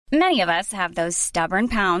Many of us have those stubborn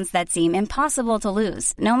pounds that seem impossible to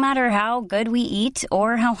lose, no matter how good we eat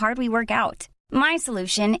or how hard we work out. My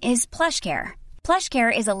solution is PlushCare.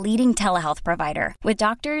 PlushCare is a leading telehealth provider with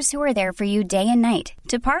doctors who are there for you day and night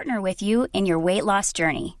to partner with you in your weight loss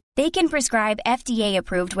journey. They can prescribe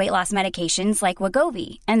FDA-approved weight loss medications like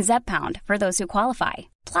Wegovy and Zepbound for those who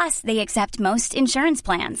qualify. Plus, they accept most insurance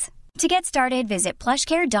plans. To get started, visit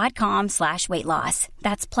plushcare.com/weightloss.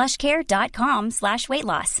 That's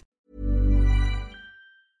plushcare.com/weightloss.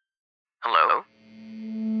 Hello?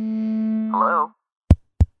 Hello?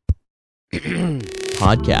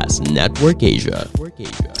 Podcast Network Asia.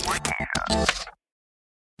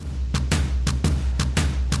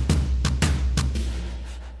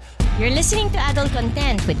 You're listening to Adult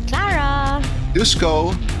Content with Clara.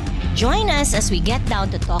 Dusko. Join us as we get down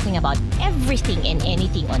to talking about everything and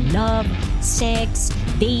anything on love, sex,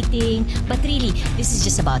 dating, but really, this is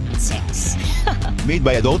just about sex. Made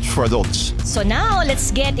by adults for adults. So now,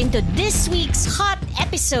 let's get into this week's hot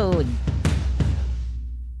episode.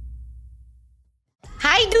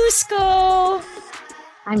 Hi, Dusko!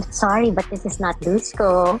 I'm sorry, but this is not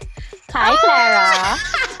Dusko. Hi, Clara.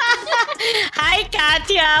 Hi,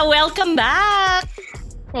 Katya! Welcome back!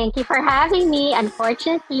 Thank you for having me.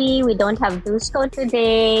 Unfortunately, we don't have Dusko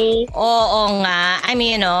today. Oo nga. I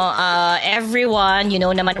mean, everyone, you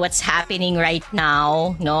know naman what's happening right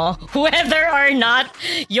now, no? Whether or not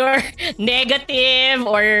you're negative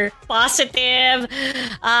or positive,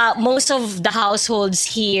 most of the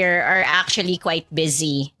households here are actually quite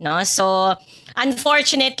busy, no? So,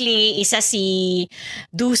 unfortunately, isa si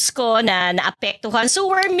Dusko na naapektuhan. So,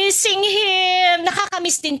 we're missing him.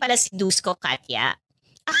 Nakakamiss din pala si Dusko, Katya.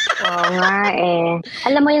 Oo nga eh.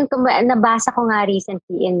 Alam mo yung nabasa ko nga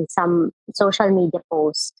recently in some social media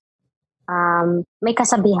post. May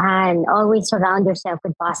kasabihan, always surround yourself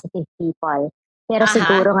with positive people. Pero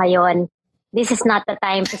siguro ngayon, this is not the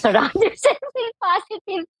time to surround yourself with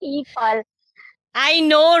positive people. I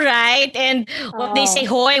know, right? And what they say,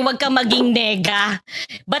 hoy, wag kang maging nega.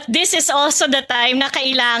 But this is also the time na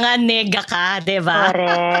kailangan nega ka, di ba?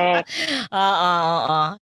 Correct.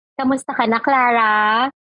 Oo. Kamusta ka na, Clara?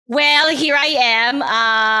 Well, here I am,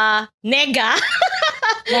 nega.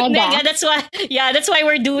 Nega, that's why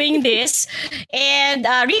we're doing this. And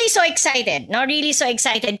really so excited, no? Really so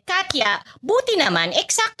excited. Katya, buti naman,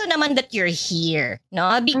 eksakto naman that you're here,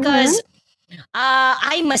 no? Because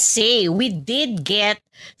I must say, we did get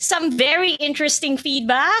some very interesting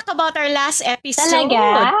feedback about our last episode.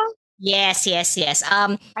 Talaga? Yes.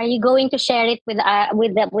 Are you going to share it with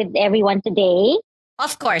everyone today?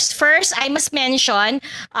 Of course. First, I must mention,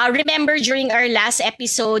 remember during our last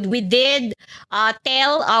episode, we did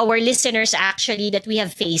tell our listeners actually that we have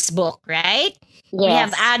Facebook, right? Yes. We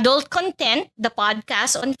have Adult Content, the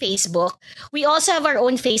podcast on Facebook. We also have our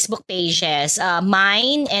own Facebook pages,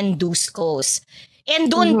 mine and Dusko's. And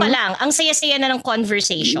doon pa lang, ang saya-saya na ng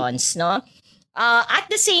conversations, no? At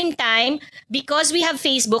the same time, because we have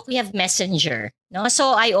Facebook, we have Messenger, no?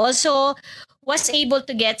 So I also was able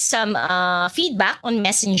to get some feedback on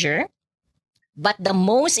Messenger. But the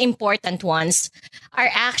most important ones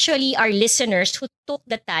are actually our listeners who took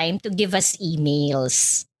the time to give us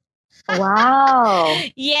emails. Wow.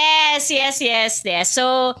 Yes.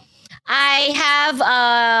 So I have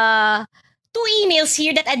 2 emails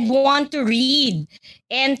here that I'd want to read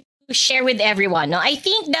and to share with everyone. No, I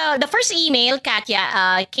think the first email,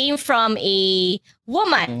 Katya, came from a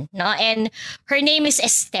woman, no, and her name is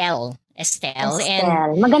Estelle.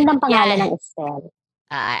 And magandang pangalan ng Estelle.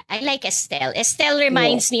 I like Estelle. Estelle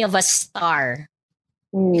reminds me of a star.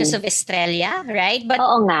 Because of Estrella, right? But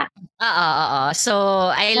oo nga.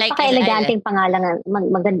 So I like napaka-eleganteng pangalan,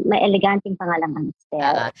 may eleganteng pangalan ng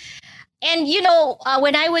Estelle. And you know,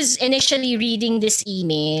 when I was initially reading this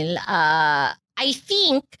email, I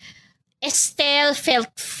think Estelle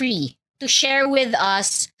felt free to share with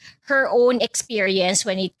us her own experience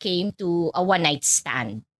when it came to a one-night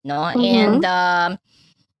stand. No? And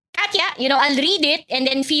Katya, you know, I'll read it and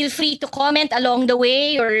then feel free to comment along the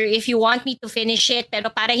way, or if you want me to finish it, pero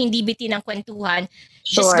para hindi bitin ang kwentuhan,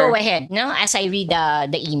 just go ahead, no? As I read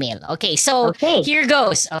the email. Okay, so here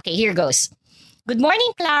goes. Good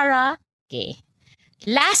morning, Clara. Okay.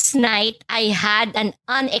 Last night, I had an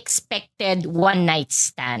unexpected one-night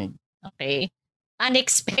stand. Okay?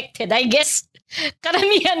 Unexpected. I guess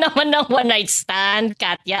karamihan naman ng one-night stand,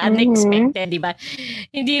 Katya, unexpected, di ba?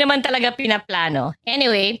 Hindi naman talaga pinaplano.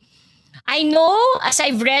 Anyway, I know as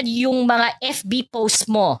I've read yung mga FB posts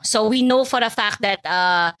mo, so we know for a fact that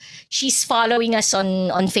she's following us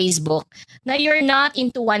on Facebook, na you're not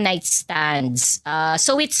into one-night stands.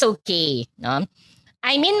 So it's okay. No?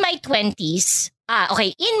 I'm in my 20s.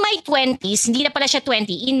 Okay. In my 20s, hindi na pala siya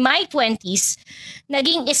 20. In my 20s,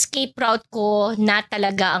 naging escape route ko na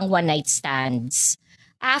talaga ang one night stands.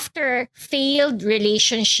 After failed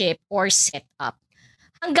relationship or setup.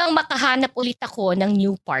 Hanggang makahanap ulit ako ng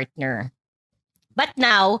new partner. But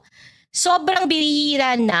now, sobrang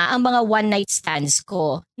bihira na ang mga one night stands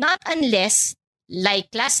ko. Not unless,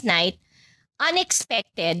 like last night,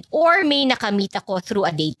 unexpected or may nakamit ako through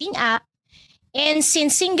a dating app. And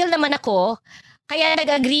since single naman ako, kaya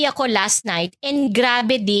nag-agree ako last night and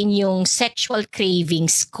grabe din yung sexual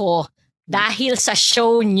cravings ko dahil sa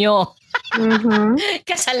show nyo.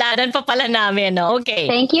 Kasalanan pa pala namin, no?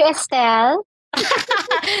 Okay. Thank you, Estelle.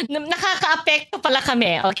 Nakaka-apekto pala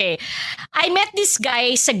kami. Okay. I met this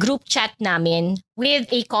guy sa group chat namin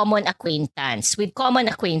with common acquaintances.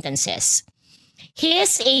 He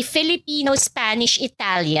is a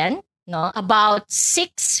Filipino-Spanish-Italian, no? About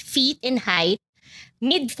 6 feet in height,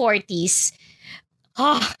 mid-40s.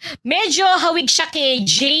 Medyo hawig siya kay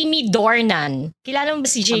Jamie Dornan. Kilala mo ba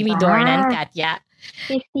si Jamie Dornan, Katya?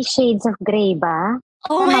 50 Shades of Grey ba?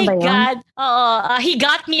 Oh my God. He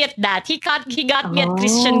got me at that. He got me at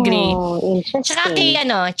Christian Grey. Tsaka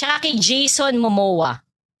kay Jason Momoa,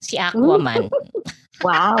 si Aquaman.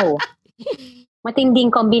 Wow. Matinding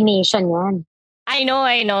combination yan. I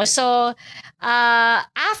know. So,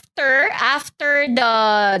 after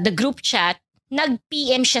the group chat,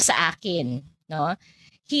 nag-PM siya sa akin, no?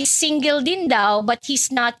 He's single din daw, but he's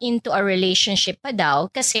not into a relationship pa daw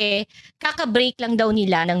kasi kaka-break lang daw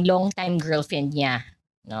nila ng long-time girlfriend niya,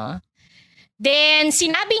 no? Then,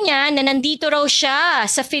 sinabi niya na nandito raw siya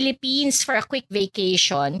sa Philippines for a quick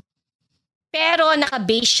vacation, pero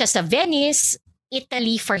naka-base siya sa Venice,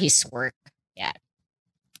 Italy for his work. Yeah.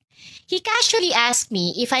 He casually asked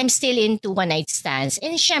me if I'm still into one-night stands,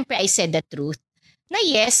 and syempre I said the truth, na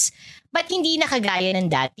yes, but hindi na kagaya ng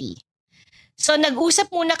dati. So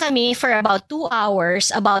nag-usap muna kami for about 2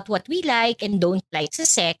 hours about what we like and don't like sa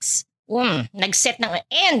sex. Nag-set ng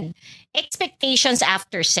end expectations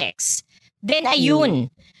after sex. Then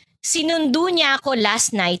ayun, sinundo niya ako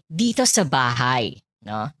last night dito sa bahay,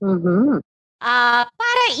 no?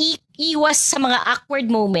 Para iwas sa mga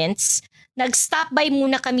awkward moments, nag-stop by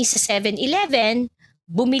muna kami sa 7-Eleven,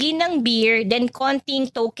 bumili ng beer, then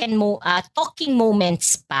konting talking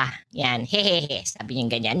moments pa. Yan, hehehe, sabi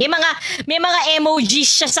niya ganyan. May mga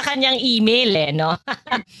emojis siya sa kanyang email, no?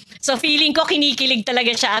 So feeling ko kinikilig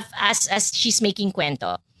talaga siya as she's making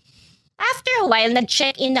kwento. After a while,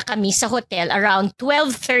 nag-check-in na kami sa hotel around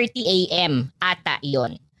 12:30 a.m. ata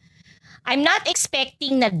yon. I'm not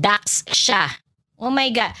expecting na dax siya. Oh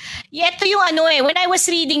my God. Ito yung when I was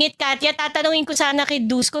reading it, Katya, tatanungin ko sana kay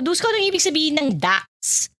Dusko, anong ibig sabihin ng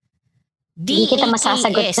DAX? Hindi kita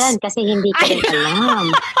masasagot dyan kasi hindi ko rin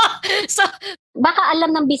alam. So, baka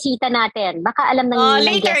alam ng bisita natin. Baka alam ng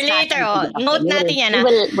later. Okay, Note natin yan.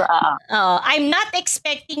 I'm not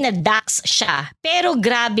expecting na DAX siya. Pero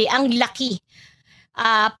grabe, ang laki.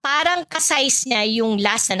 Parang ka-size niya yung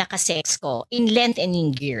last na nakasex ko in length and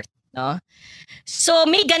in girth. No? So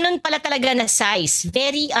may ganun pala talaga na size.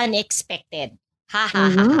 Very unexpected. Ha.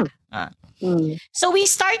 So we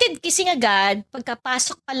started kissing agad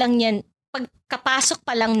pagkapasok pa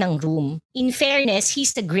lang ng room. In fairness,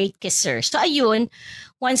 he's a great kisser. So ayun,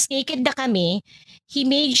 once naked na kami, he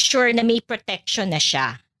made sure na may protection na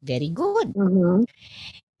siya. Very good.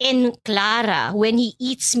 And Clara, when he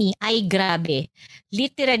eats me, ay grabe.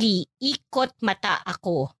 Literally, ikot mata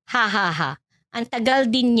ako. Ha. Ang tagal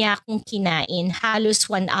din niya akong kinain. Halos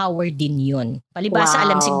 1 hour din yun. Palibasa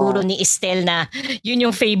alam siguro ni Estelle na yun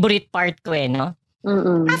yung favorite part ko no?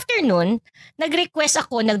 After nun, nag-request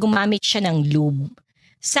ako na gumamit siya ng lube.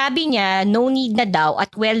 Sabi niya, no need na daw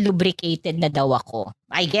at well lubricated na daw ako.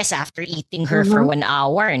 I guess after eating her for 1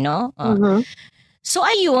 hour, no? So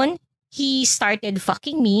ayun, he started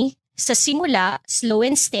fucking me. Sa simula, slow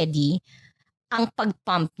and steady, ang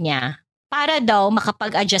pag-pump niya. Para daw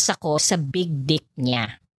makapag-adjust ako sa big dick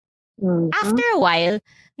niya. After a while,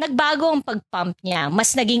 nagbago ang pag-pump niya.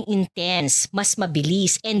 Mas naging intense, mas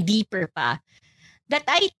mabilis, and deeper pa. At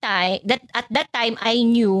that time, I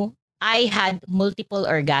knew I had multiple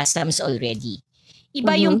orgasms already.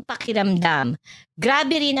 Iba yung pakiramdam.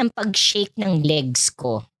 Grabe rin ang pag-shake ng legs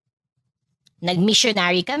ko.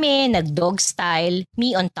 Nag-missionary kami, nag-dog style,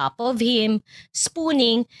 me on top of him,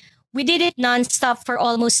 spooning. We did it non-stop for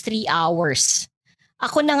almost 3 hours.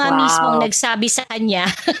 Ako na nga mismo ang nagsabi sa kanya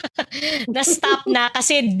na stop na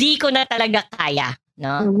kasi di ko na talaga kaya.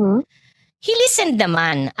 No? He listened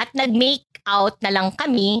naman at nag-make out na lang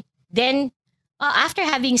kami. Then, after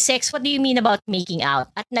having sex, what do you mean about making out?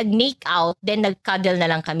 At nag-make out, then nag-cuddle na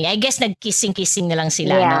lang kami. I guess nag-kissing-kissing na lang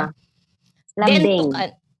sila. No? Lambing.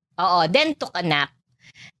 Then took a nap.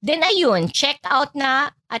 Then ayun, check out na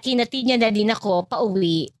at hinatid niya na din ako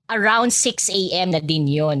pauwi around 6 a.m. na din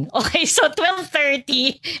yun. Okay, so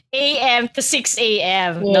 12:30 a.m. to 6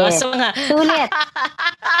 a.m. Yeah. No? So nga, Sulit.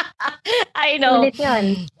 I know. Sulit yun.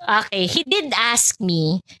 Okay, he did ask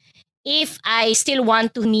me if I still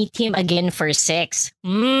want to meet him again for sex.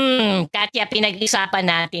 Katya, pinag-isapan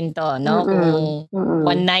natin to, no? Kung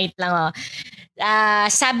one night lang.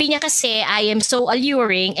 Sabi niya kasi, I am so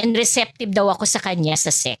alluring and receptive daw ako sa kanya sa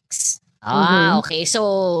sex. Okay.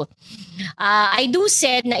 So, I do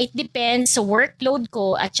said na it depends sa workload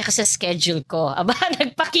ko at saka sa schedule ko. Aba,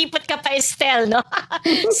 nagpakipot ka pa, Estelle, no?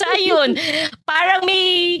 So, ayun. Parang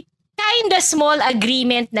may kinda small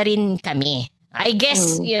agreement na rin kami. I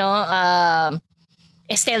guess,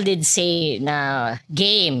 Estelle did say na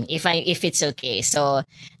game if it's okay. So,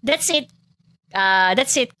 that's it.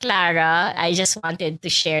 That's it, Clara. I just wanted to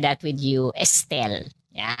share that with you, Estelle.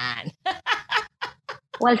 Yan.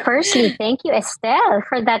 Well, firstly, thank you, Estelle,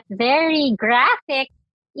 for that very graphic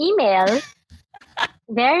email.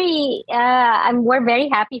 We're very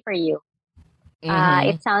happy for you.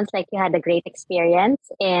 It sounds like you had a great experience,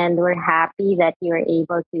 and we're happy that you were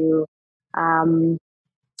able to,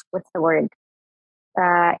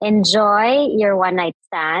 enjoy your one-night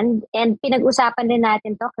stand. And pinag-usapan din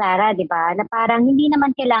natin to, Clara, di ba? Na parang hindi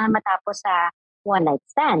naman kailangan matapos sa one-night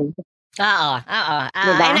stand. Oo.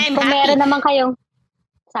 Diba? And I'm kung happy. meron naman kayong,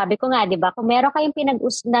 sabi ko nga, di ba? Kung meron kayong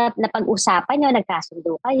napag-usapan nyo,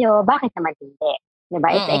 nagkasundo kayo, bakit naman hindi? Di ba?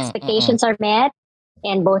 If expectations are met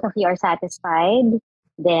and both of you are satisfied,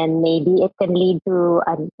 then maybe it can lead to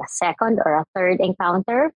a second or a third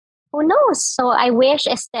encounter. Who knows? So I wish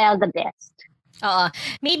Estelle the best.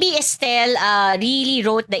 Maybe Estelle really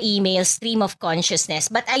wrote the email stream of consciousness,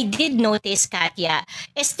 but I did notice, Katya,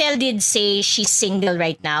 Estelle did say she's single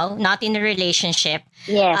right now, not in a relationship.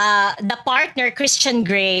 Yes. The partner, Christian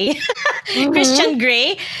Grey, Christian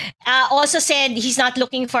Grey, also said he's not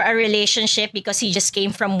looking for a relationship because he just came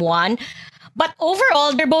from one. But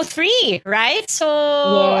overall, they're both free, right? So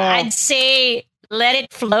I'd say let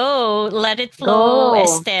it flow, Go.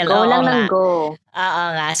 Estelle. Go lang ng go.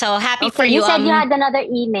 Nga. So happy Okay, for you. You said you had another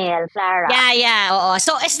email, Clara. Yeah. Oo.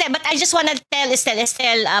 So Estelle, but I just want to tell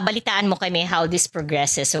Estelle, balitaan mo kami how this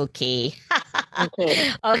progresses, okay?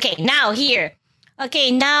 Okay, now here.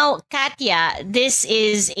 Okay, now Katya, this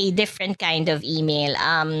is a different kind of email.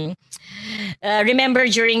 Remember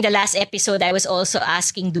during the last episode, I was also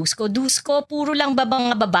asking Dusko, puro lang ba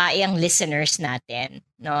mga babae ang listeners natin?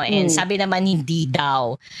 No? And sabi naman, hindi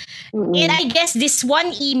daw. And I guess this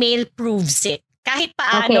one email proves it. Kahit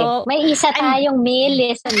paano... Okay, may isa tayong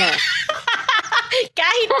male listener.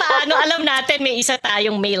 Kahit paano, alam natin may isa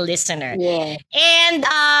tayong male listener. Yeah. And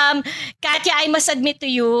Katya, I must admit to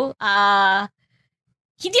you,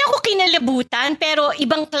 hindi ako kinalabutan, pero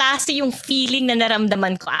ibang klase yung feeling na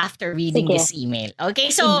naramdaman ko after reading this email.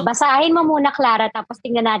 Okay, so... Basahin mo muna, Clara, tapos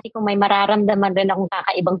tingnan natin kung may mararamdaman rin akong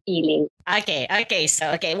kakaibang feeling. Okay. So,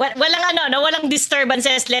 walang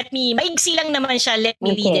disturbances. Maigsi lang naman siya. Let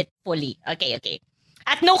me read it fully. Okay.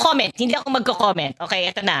 At no comment. Hindi ako magko-comment. Okay,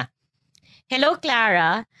 eto na. Hello,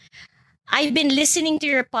 Clara. I've been listening to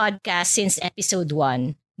your podcast since episode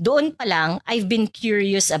 1. Doon pa lang, I've been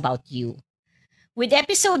curious about you. With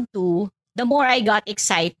episode 2, the more I got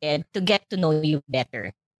excited to get to know you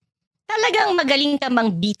better. Talagang magaling ka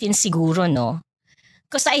mang bitin siguro, no?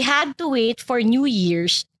 Because I had to wait for New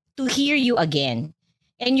Year's to hear you again.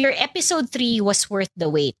 And your episode 3 was worth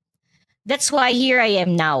the wait. That's why here I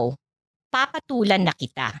am now. Papatulan na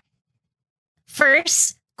kita.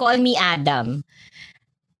 First, call me Adam.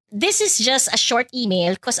 This is just a short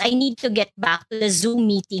email because I need to get back to the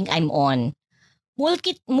Zoom meeting I'm on.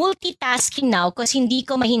 Multitasking now because hindi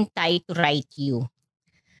ko mahintay to write you.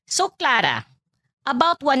 So Clara,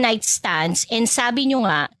 about one night stands and sabi nyo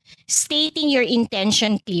nga, stating your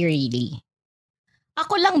intention clearly.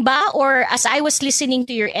 Ako lang ba or as I was listening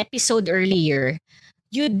to your episode earlier,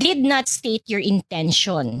 you did not state your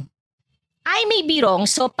intention? I may be wrong,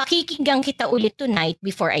 so pakikinggan kita ulit tonight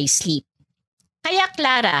before I sleep. Kaya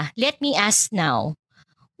Clara, let me ask now.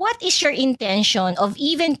 What is your intention of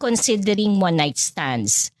even considering one night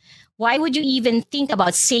stands? Why would you even think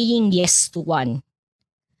about saying yes to one?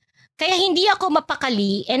 Kaya hindi ako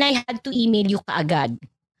mapakali and I had to email you kaagad.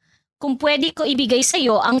 Kung pwede ko ibigay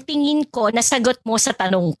sa'yo ang tingin ko na sagot mo sa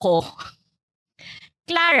tanong ko.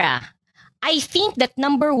 Clara, I think that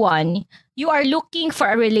number 1, you are looking for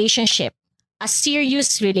a relationship, a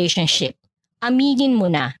serious relationship. Aminin mo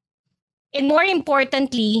na. And more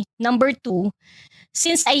importantly, number 2,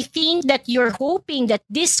 since I think that you're hoping that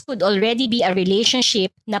this could already be a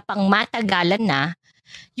relationship na pangmatagalan na,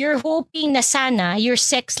 you're hoping na sana your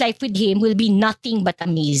sex life with him will be nothing but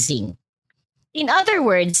amazing. In other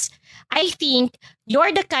words, I think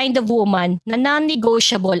you're the kind of woman na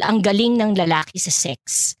non-negotiable ang galing ng lalaki sa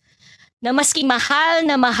sex. Na maski mahal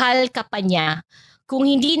na mahal ka pa niya, kung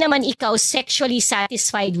hindi naman ikaw sexually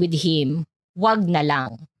satisfied with him, wag na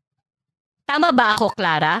lang. Tama ba ako,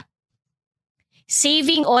 Clara?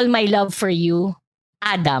 Saving all my love for you,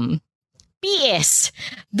 Adam. P.S.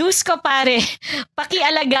 Dus ko pare,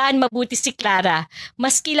 pakialagaan mabuti si Clara.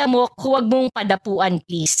 Maski lamok, huwag mong padapuan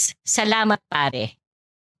please. Salamat pare.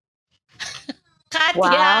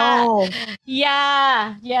 Katya! Wow!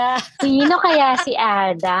 Yeah. Sino kaya si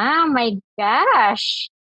Adam? My gosh!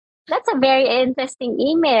 That's a very interesting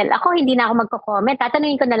email. Ako, hindi na ako magko-comment.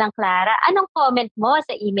 Tatanungin ko na lang, Clara, anong comment mo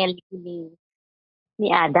sa email ni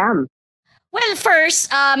Adam? Well,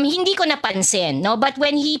 first, hindi ko napansin, no? But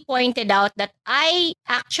when he pointed out that I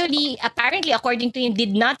actually, apparently, according to him,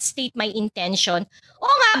 did not state my intention.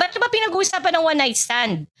 Oo nga, ba't ba pinag-uusapan ng one night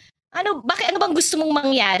stand? Ano bang gusto mong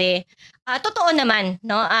mangyari? Totoo naman,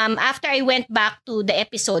 no? After I went back to the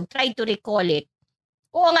episode, tried to recall it.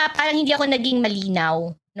 Oo nga, parang hindi ako naging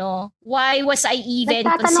malinaw, no? Why was I even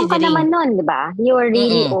Nagtatanong considering? ka naman nun, di ba? You were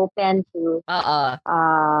really open to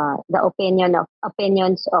the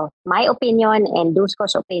opinions of my opinion and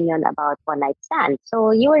Dusko's opinion about one night stand.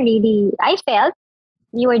 So you were really, I felt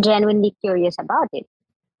you were genuinely curious about it.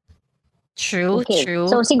 True.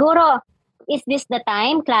 So siguro, is this the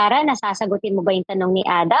time, Clara, na sasagutin mo ba yung tanong ni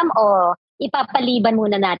Adam o ipapaliban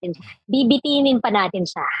muna natin? Bibitinin pa natin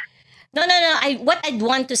siya. No. What I'd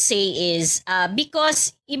want to say is,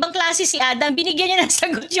 because ibang klase si Adam, binigyan niya ng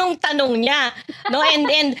sagot yung tanong niya. No?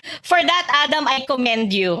 And for that, Adam, I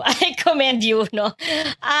commend you. No?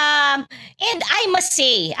 And I must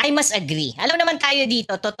say, I must agree. Alam naman tayo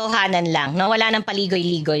dito, totohanan lang. No? Wala nang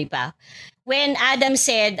paligoy-ligoy pa. When Adam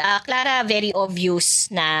said, Clara, very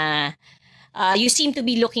obvious na you seem to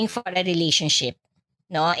be looking for a relationship.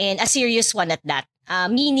 No? And a serious one at that.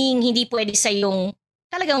 Meaning, hindi pwede sa yung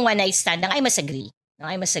talagang one night stand. I must agree. No,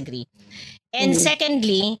 I must agree. And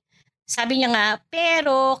secondly, sabi niya nga,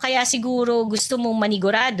 pero kaya siguro gusto mong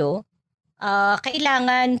manigurado,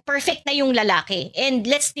 kailangan perfect na yung lalaki. And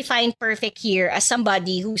let's define perfect here as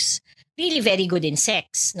somebody who's really very good in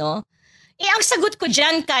sex, no? Ang sagot ko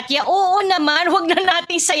dyan, Katya, oo naman, wag na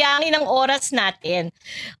nating sayangin ang oras natin.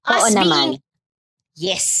 Us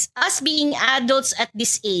being adults at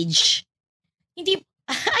this age, hindi,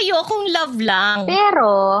 ayokong love lang.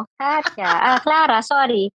 Pero, Katya, Clara,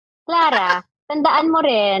 tandaan mo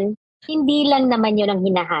rin, hindi lang naman yun ang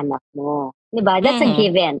hinahanap mo. Diba? That's a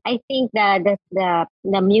given. I think the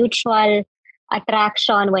mutual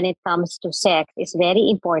attraction when it comes to sex is very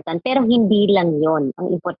important, pero hindi lang yun ang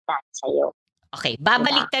importante sa'yo. Okay,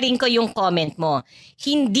 babaliktarin ko yung comment mo.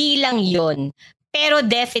 Hindi lang yun, pero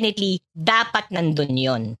definitely, dapat nandun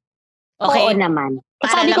yun. Okay? Oo naman.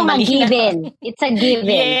 Sabi ko nga, given. It's a given.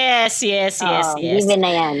 Yes. Given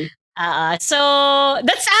na yan. So,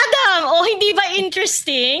 that's Adam. Hindi ba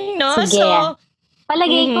interesting? No? Sige. So,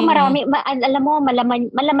 palagay ko marami, alam mo,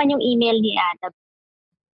 malaman yung email ni Adam.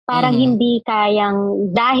 Parang hindi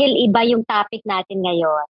kayang, dahil iba yung topic natin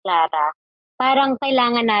ngayon, Clara, parang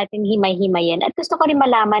kailangan natin himay-himayin. At gusto ko rin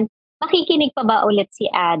malaman, makikinig pa ba ulit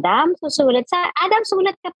si Adam? Susulat. Adam,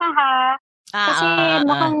 sulat ka pa ha? Kasi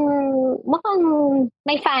mukhang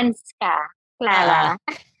may fans ka, Clara.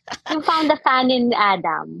 You found a fan in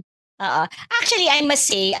Adam. Actually, I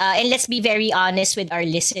must say, and let's be very honest with our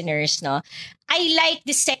listeners, no? I like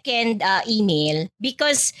the second email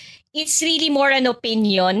because it's really more an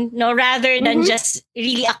opinion, no, rather than just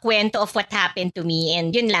really a kwento of what happened to me.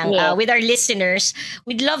 And yun lang, with our listeners,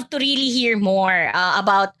 we'd love to really hear more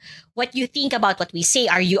about what you think about what we say.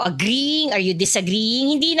 Are you agreeing? Are you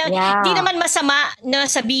disagreeing? Hindi naman masama na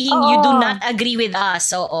sabihin you do not agree with us.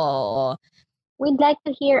 Oo. We'd like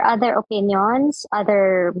to hear other opinions,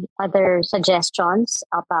 other suggestions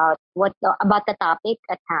about the topic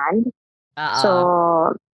at hand.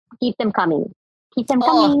 So keep them coming.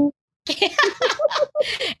 Coming.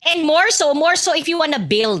 And more so if you want to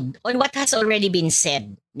build on what has already been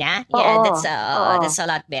said. Yeah, that's a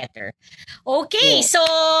lot better. Okay, so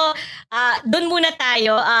dun muna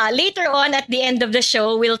tayo. Later on at the end of the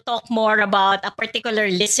show, we'll talk more about a particular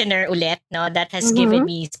listener ulit, no, that has given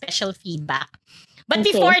me special feedback. But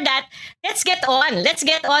before that, let's get on. Let's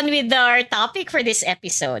get on with our topic for this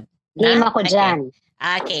episode. Game ako dyan.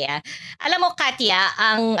 Okay. Alam mo, Katya,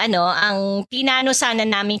 ang plinano sana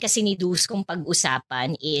namin kasi ni Dus kung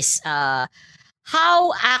pag-usapan is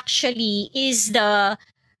how actually is the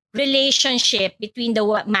relationship between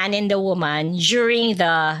the man and the woman during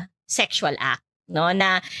the sexual act. No,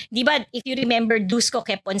 na, di ba, if you remember, Dusko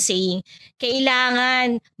kept on saying,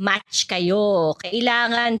 kailangan match kayo,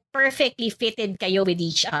 kailangan perfectly fitted kayo with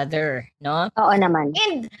each other, no? Oo naman.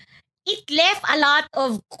 And it left a lot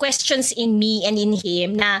of questions in me and in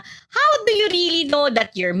him na, how do you really know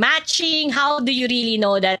that you're matching? How do you really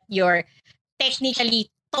know that you're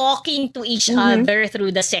technically talking to each other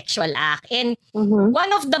through the sexual act? And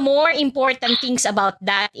one of the more important things about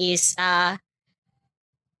that is,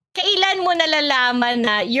 kailan mo nalalaman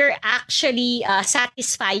na you're actually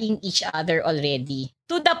satisfying each other already?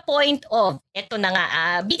 To the point of, eto na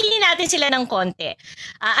nga, bigyan natin sila ng konti.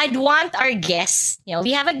 I'd want our guests,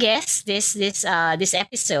 we have a guest this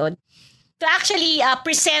episode, to actually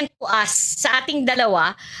present to us sa ating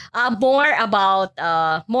dalawa more about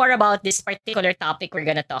this particular topic we're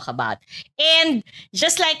gonna talk about. And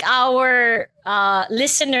just like our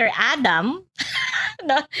listener Adam,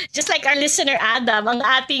 no? Just like our listener Adam, ang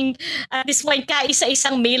ating at this point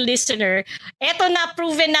kaisa-isang male listener, eto na,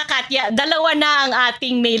 proven na, Katya, dalawa na ang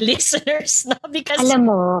ating male listeners, no? Because alam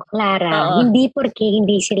mo, Clara, hindi porke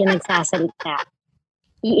hindi sila nagsasalita,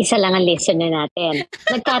 iisa lang ang listener natin.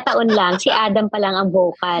 Nagkataon lang, si Adam pa lang ang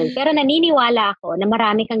vocal. Pero naniniwala ako na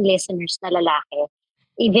marami kang listeners na lalaki.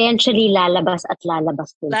 Eventually, lalabas at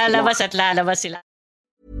lalabas din sila. Lalabas at lalabas sila.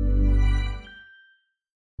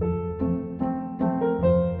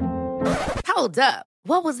 Hold up.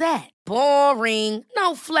 What was that? Boring.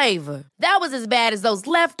 No flavor. That was as bad as those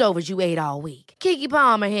leftovers you ate all week. Keke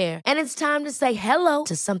Palmer here. And it's time to say hello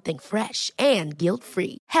to something fresh and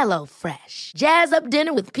guilt-free. Hello Fresh. Jazz up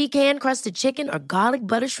dinner with pecan-crusted chicken or garlic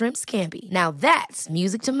butter shrimp scampi. Now that's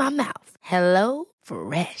music to my mouth. Hello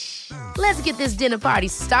Fresh. Let's get this dinner party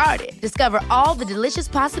started. Discover all the delicious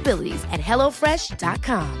possibilities at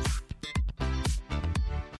hellofresh.com.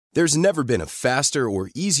 There's never been a faster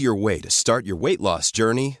or easier way to start your weight loss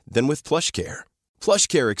journey than with PlushCare.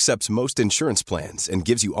 PlushCare accepts most insurance plans and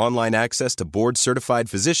gives you online access to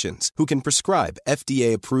board-certified physicians who can prescribe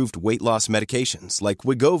FDA-approved weight loss medications like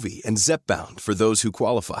Wegovy and Zepbound for those who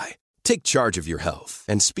qualify. Take charge of your health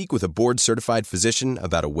and speak with a board-certified physician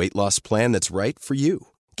about a weight loss plan that's right for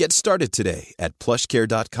you. Get started today at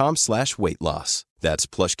plushcare.com/weightloss. That's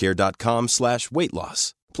plushcare.com/weightloss.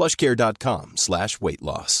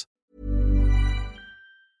 plushcare.com/weightloss.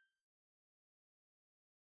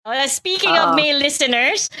 Speaking of male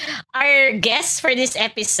listeners, our guest for this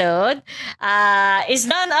episode is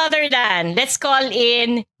none other than, let's call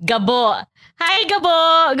in Gabo. Hi,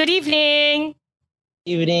 Gabo. Good evening.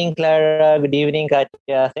 Evening, Clara. Good evening,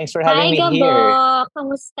 Katya. Thanks for having me Gabo. here.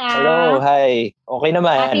 Kamusta? Hello, hi. Okay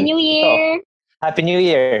naman. Happy New Year. Happy New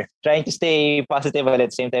Year. Trying to stay positive but at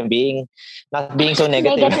the same time not being so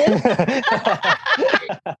negative.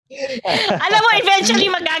 Alam mo, eventually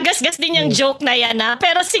magagasgas din yung joke na yan, ha?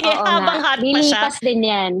 Pero sige, habang hot pa siya. Bilipas din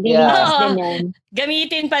yan.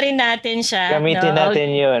 Gamitin pa rin natin siya. Gamitin natin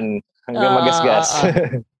yun hanggang magasgas.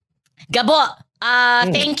 Gabo,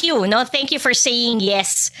 thank you. No, thank you for saying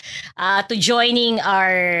yes to joining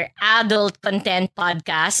our adult content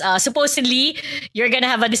podcast. Supposedly, you're gonna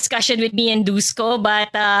have a discussion with me and Dusko,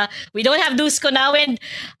 but we don't have Dusko now, and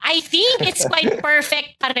I think it's quite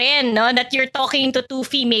perfect pa rin, no, that you're talking to two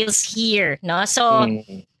females here, no. So,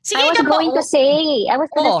 sige, I was going to say,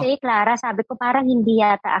 Clara, sabi ko parang hindi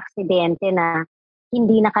yata aksidente na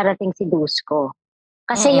hindi nakarating si Dusko.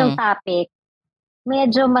 Kasi yung topic,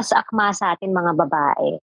 medyo mas akma sa atin mga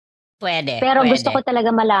babae. Pwede. Pero gusto ko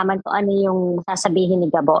talaga malaman kung ano yung sasabihin ni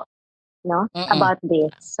Gabo, no? About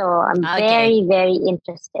this. So, I'm very, very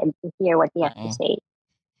interested to hear what you have to say.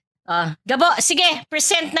 Gabo, sige,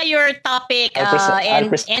 present na your topic. I'll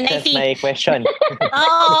present I think my question.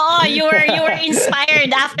 you were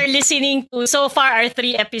inspired after listening to so far our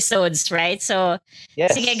 3 episodes, right? So,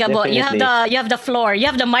 yes, sige, Gabo, definitely. you have the floor, you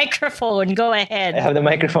have the microphone. Go ahead. I have the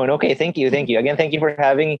microphone. Okay, thank you. Again, thank you for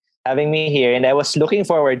having me here. And I was looking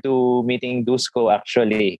forward to meeting Dusko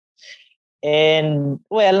actually. And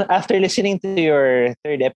well, after listening to your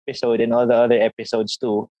 3rd episode and all the other episodes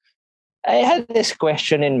too, I had this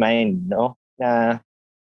question in mind, no? How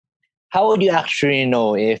would you actually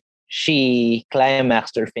know if she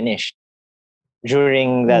climaxed or finished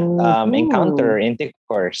during that encounter,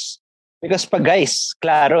 intercourse? Because pag guys,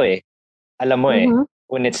 klaro alam mo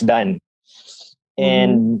when it's done.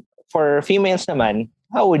 And for females naman,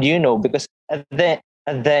 how would you know? Because at the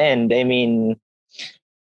end, I mean,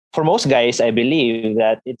 for most guys, I believe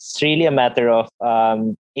that it's really a matter of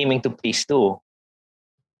aiming to please too.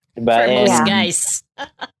 Diba? For most And guys.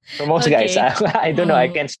 for most guys, Okay. I don't know, I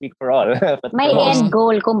can't speak for all. But May for most, end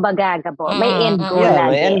goal, kumbaga, Gabo. May end goal yeah,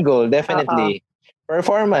 lagi. my end goal, Oo. definitely.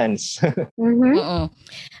 Performance. Mhm. Mm-mm.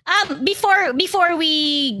 Before we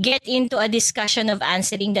get into a discussion of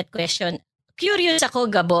answering that question, curious ako,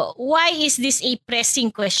 Gabo, why is this a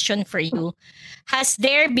pressing question for you? Has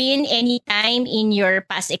there been any time in your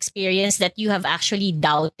past experience that you have actually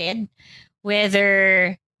doubted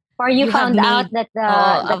whether Or you you have found out made that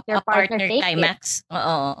a your partner partner faked it. climax?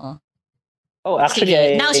 Oo. Oh, actually,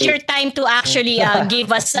 Sige, now's your time to actually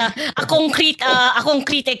give us a concrete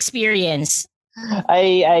experience.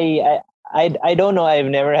 I, I, I don't know. I've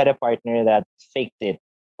never had a partner that faked it,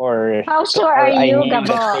 or How sure or are I you, knew that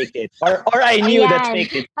Gabo? faked it, or I knew that Ayan.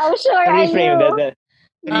 faked it. How sure To are reframe you? that,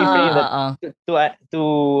 to reframe that, Oo.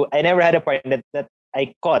 to I never had a partner that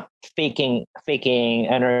I caught faking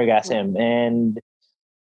an orgasm, and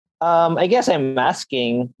I guess I'm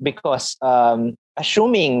asking because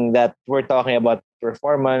assuming that we're talking about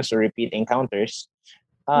performance or repeat encounters,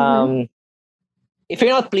 Mhm. if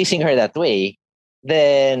you're not pleasing her that way,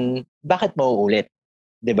 then bakit mauulit?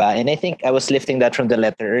 'Di ba? And I think I was lifting that from the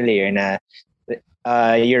letter earlier na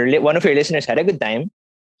one of your listeners had a good time,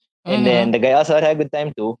 and then Mhm. the guy also had a good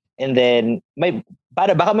time too, and then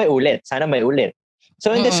baka may ulit, sana may ulit.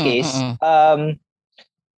 So in this case, Mm-mm.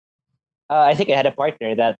 I think I had a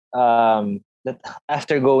partner that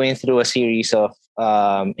after going through a series of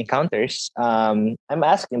encounters, I'm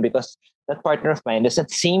asking because that partner of mine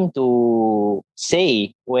doesn't seem to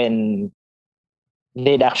say when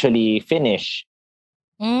they'd actually finish,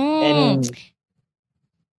 Mm. and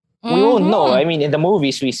we won't know. Mhm. I mean, in the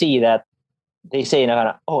movies, we see that they say,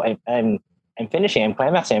 "Oh, I'm finishing, I'm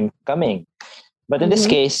climaxing, I'm coming." But in this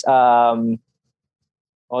Mhm. case, all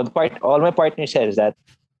my partner says that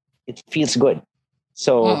it feels good.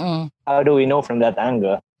 So Mm-mm. how do we know from that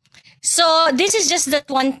angle? So this is just that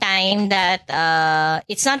one time that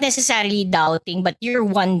it's not necessarily doubting, but you're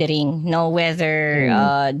wondering, no, whether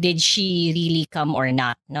did she really come or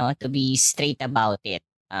not, no, to be straight about it.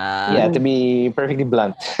 Yeah, to be perfectly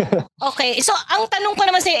blunt. Okay, so ang tanong ko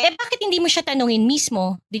naman sa'yo, bakit hindi mo siya tanungin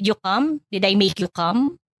mismo? Did you come? Did I make you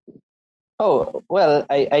come? Oh, well,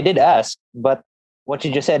 I did ask, but what you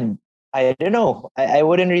just said, I don't know. I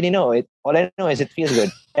wouldn't really know. All I know is it feels good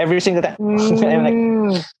every single time. I'm like,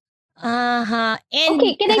 Mm. Uh-huh. Okay, And,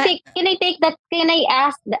 can I take that? Can I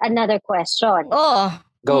ask another question? oh,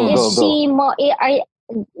 go, Is go, go. she more?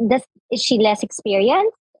 Is she less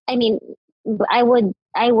experienced? I mean, I would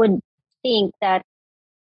think that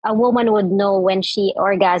a woman would know when she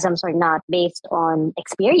orgasms or not based on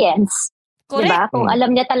experience. correct. 'Di ba? Kung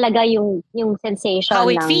alam niya talaga yung sensation How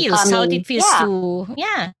it ng feels, how coming. it feels Yeah. to,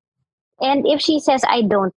 yeah. And if she says I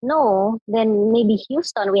don't know, then maybe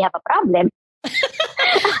Houston, we have a problem.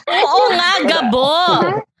 Oo nga, Gabo.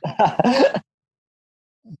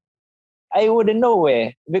 I wouldn't know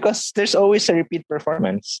because there's always a repeat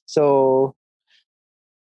performance. So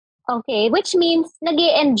Okay, which means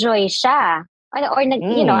nag-enjoy siya. Or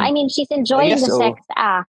you know, I mean, she's I enjoying guess the so. sex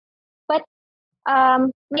act. But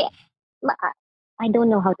may, I don't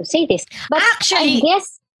know how to say this. But Actually, I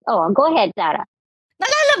guess, go ahead, Clara.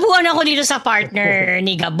 nalalabuan ako dito sa partner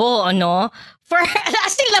ni Gabo, ano? For,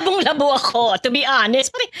 as in, labong-labo ako, to be honest.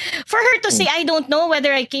 But for her to say, I don't know whether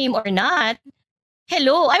I came or not,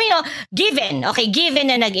 hello. I mean, given na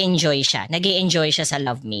nag-enjoy siya. Nag-enjoy siya sa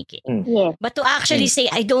lovemaking. Yes. But to actually say,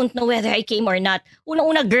 I don't know whether I came or not,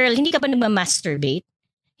 unang-una, girl, hindi ka ba nagmamasturbate?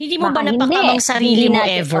 Hindi mo ba Baka napakamang hindi. sarili Hindi mo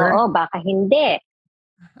natin. ever? Oo, baka hindi.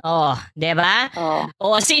 Oh, 'di ba? Oh.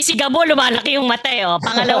 Oh, si Gabo lumalaki yung mata eh. Oh.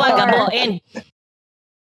 Pangalawa, Gabo. And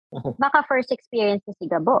Baka first experience ni si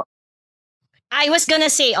Gabo. I was gonna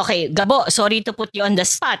say, okay, Gabo, sorry to put you on the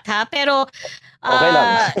spot, ha? Pero Okay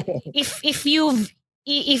lang. if you've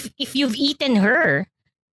eaten her,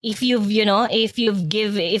 if you've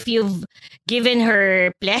given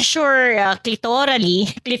her pleasure clitorally,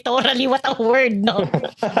 what a word, no?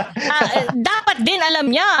 Dapat din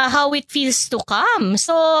alam niya how it feels to come.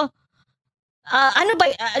 So gaano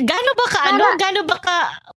ba ka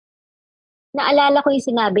Naalala ko yung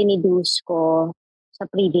sinabi ni Dusko sa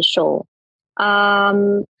previous show.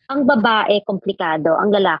 Ang babae komplikado,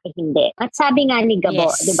 ang lalaki hindi. At sabi nga ni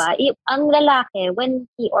Gabo, Yes. 'di ba? Ang lalaki when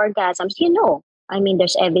he orgasms, you know. I mean,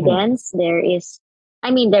 there's evidence. There's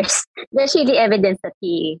really evidence that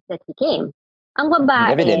he came. Ang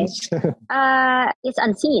babae Evidence. is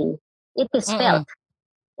unseen. It is Mm-mm. felt.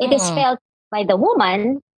 It is felt by the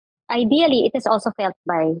woman. Ideally, it is also felt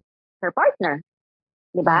by her partner.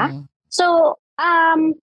 'Di ba? So,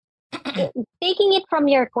 taking it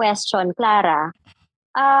from your question, Clara,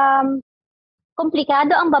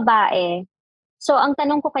 komplikado ang babae. So, ang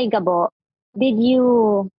tanong ko kay Gabo, did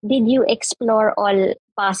you explore all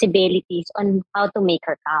possibilities on how to make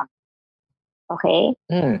her come? Okay?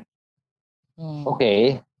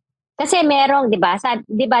 Okay. Kasi merong, 'di ba?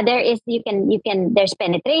 'Di ba there is there's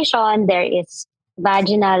penetration, there is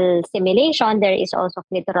vaginal stimulation, there is also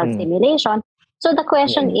clitoral stimulation. So the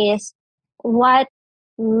question is what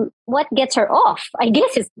gets her off? I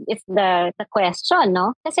guess is the question,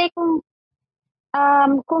 no? Kasi kung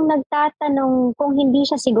nagtatanong, kung hindi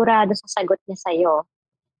siya sigurado sa sagot niya sa'yo,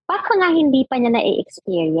 baka nga hindi pa niya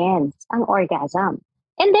na-experience ang orgasm.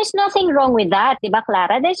 And there's nothing wrong with that, di ba,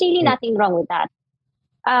 Clara? There's really nothing wrong with that.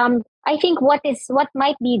 I think what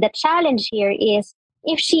might be the challenge here is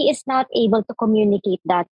if she is not able to communicate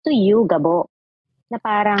that to you, Gabo. Na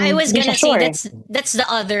parang, I was gonna say sure. that's the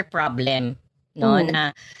other problem, no?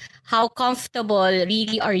 Na how comfortable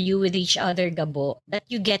really are you with each other, Gabo, that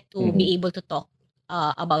you get to be able to talk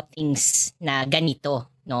about things na ganito,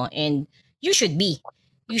 no? And you should be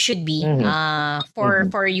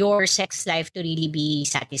for your sex life to really be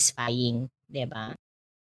satisfying, diba?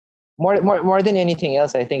 More than anything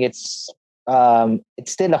else, I think it's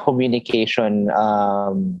still a communication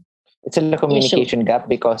gap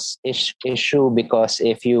because issue because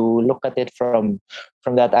if you look at it from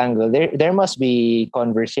that angle, there must be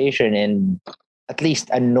conversation and at least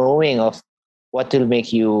a knowing of what will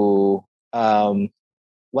make you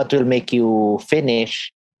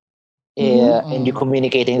finish and you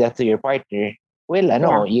communicating that to your partner.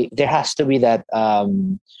 Well, there has to be that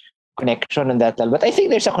connection on that level. But I think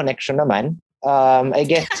there's a connection naman. I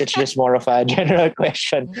guess it's just more of a general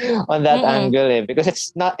question on that angle because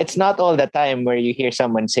it's not all the time where you hear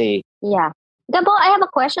someone say, yeah. Gabo, I have a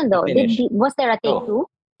question though. Was there a take two?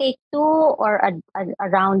 Take two or a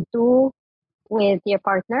round two with your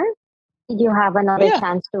partner? Did you have another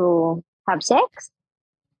chance to have sex?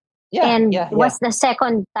 Yeah. And was the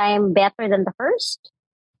second time better than the first?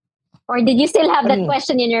 Or did you still have that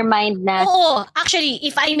question in your mind na? Oo, actually,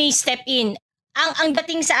 if I may step in, ang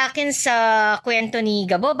dating sa akin sa kwento ni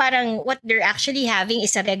Gabo, parang what they're actually having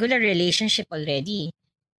is a regular relationship already.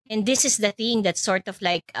 And this is the thing that sort of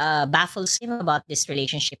like baffles him about this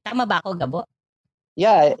relationship. Tama ba ako, Gabo?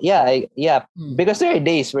 Yeah. Because there are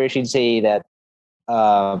days where she'd say that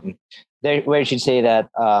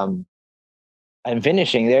I'm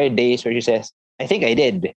finishing. There are days where she says, I think I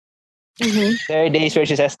did. There are days where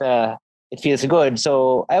she says it feels good.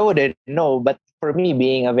 So I wouldn't know. But for me,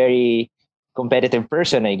 being a very competitive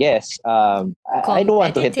person, I guess, I don't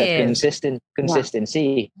want to hit that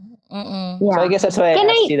consistency. Yeah. So I guess that's why I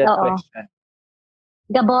asked you that question.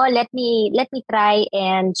 Gabo, let me try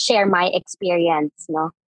and share my experience.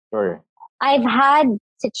 No, Sure. I've had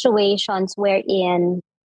situations wherein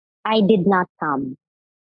I did not come,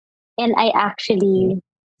 and I actually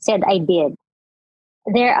said I did.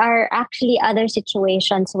 There are actually other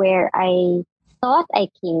situations where I thought I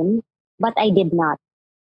came, but I did not.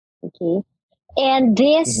 Okay. And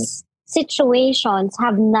these situations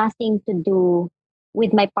have nothing to do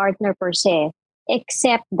with my partner per se,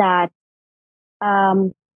 except that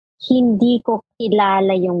hindi ko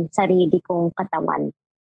kilala yung sarili kong katawan.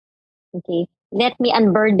 Okay. Let me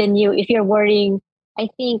unburden you if you're worrying. I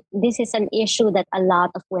think this is an issue that a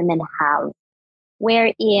lot of women have,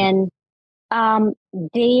 wherein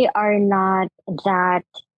they are not that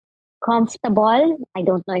comfortable. I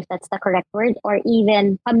don't know if that's the correct word, or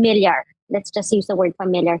even familiar. Let's just use the word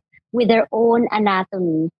familiar with their own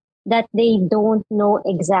anatomy, that they don't know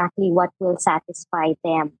exactly what will satisfy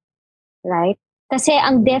them. Right? Kasi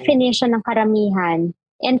ang definition ng karamihan,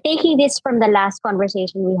 and taking this from the last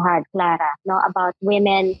conversation we had, Clara, no, about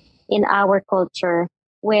women in our culture,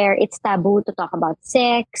 where it's taboo to talk about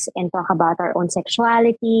sex and talk about our own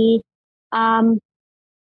sexuality.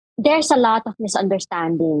 There's a lot of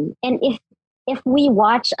misunderstanding. And if we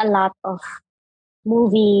watch a lot of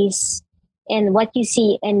movies and what you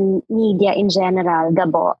see in media in general,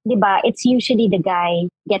 Gabo, diba, it's usually the guy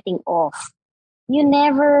getting off. You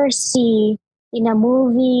never see in a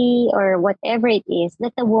movie or whatever it is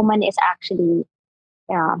that the woman is actually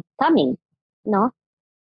coming, no?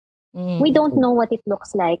 We don't know what it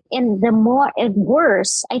looks like. And the more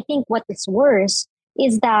worse, I think what is worse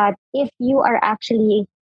is that if you are actually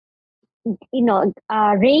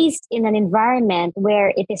raised in an environment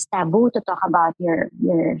where it is taboo to talk about your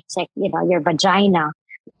sex, your vagina,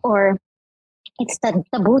 or it's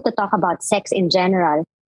taboo to talk about sex in general,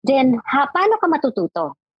 then paano ka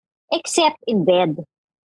matututo? Except in bed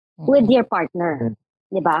with your partner,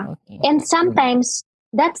 diba? Okay. And sometimes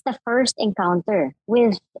that's the first encounter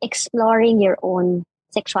with exploring your own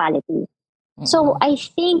sexuality. So I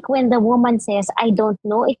think when the woman says, I don't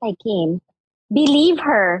know if I came, believe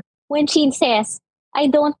her when she says, I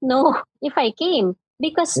don't know if I came.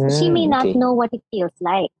 Because she may not Okay. know what it feels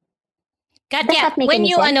like. Does Katya, that make when any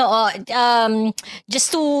you sense?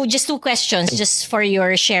 just two questions just for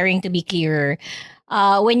your sharing to be clearer.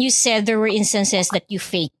 When you said there were instances that you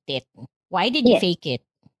faked it, why did you Yes. fake it?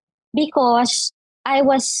 Because I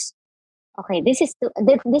was okay. This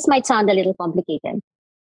might sound a little complicated.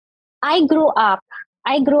 I grew up.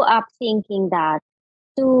 I grew up thinking that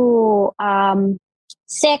to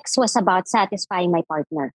sex was about satisfying my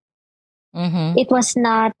partner. Mm-hmm. It was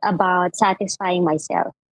not about satisfying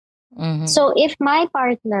myself. Mm-hmm. So if my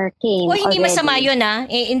partner came O hindi masama already, yun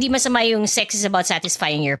hindi masama yung sex is about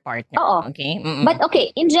satisfying your partner. Oo. Okay? Mm-mm. But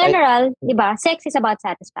okay, in general, di ba, sex is about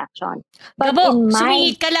satisfaction. But Gabo, in my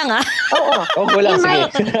sumingit ka lang Oo. Okay lang, In my,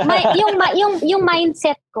 sige. yung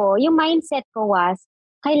mindset ko was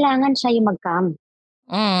kailangan siya yung mag-come.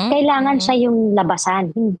 Kailangan siya yung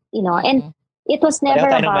labasan, you know. And it was never Pareho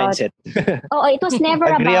tayo ng about mindset. it was never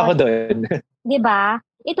Agree ako about, doon. 'di ba?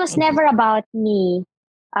 It was never about me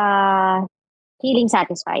feeling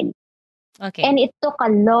satisfied. Okay. And it took a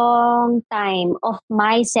long time of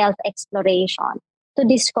my self-exploration to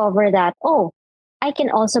discover that I can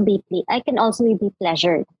also be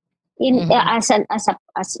pleasured in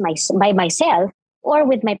by myself or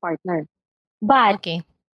with my partner. But Okay.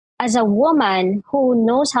 as a woman who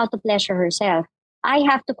knows how to pleasure herself, I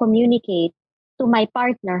have to communicate to my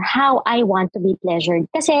partner how I want to be pleasured.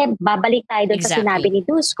 Kasi babalik tayo dun sa Exactly. sinabi ni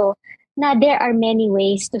Dusko na there are many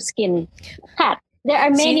ways to skin cat. There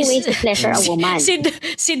are many ways to pleasure a woman.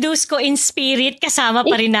 Si Dusko in spirit, kasama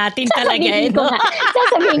pa rin natin talaga.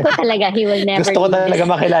 Sasabihin ko talaga, he will never Gusto ko leave talaga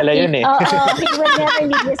this. makilala yun eh. He will never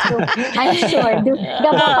leave this room. I'm sure.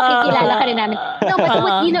 Gabo, pakikilala ka rin namin. No, but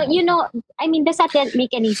what, you know, I mean, does that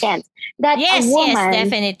make any sense? That a woman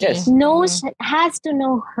definitely. has to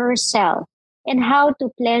know herself and how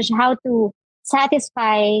to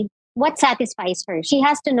satisfy what satisfies her. She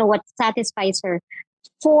has to know what satisfies her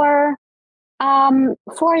for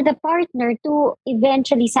the partner to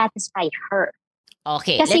eventually satisfy her.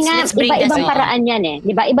 Okay, Kasi let's bring iba-ibang this paraan yan eh.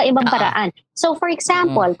 Di ba? Iba-ibang paraan. So for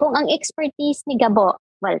example, kung ang expertise ni Gabo,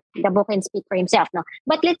 well, Gabo can speak for himself, no?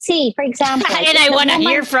 But let's say, for example... And I wanna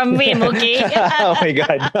hear from him, okay? Oh my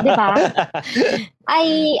God. Di ba?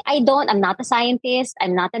 I'm not a scientist,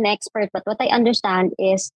 I'm not an expert, but what I understand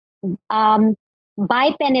is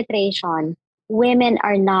by penetration, women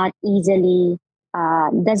are not easily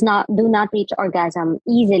do not reach orgasm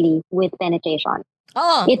easily with penetration.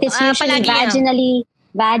 Oh, It is usually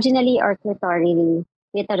vaginally or clitorally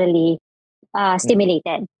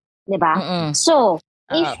stimulated, 'di ba? So,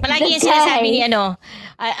 palagi yung sinasabi ni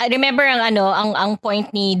I remember ang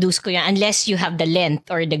point ni Dusko yan, unless you have the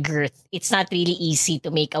length or the girth, it's not really easy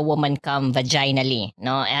to make a woman come vaginally,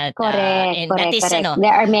 no? Correct. That is,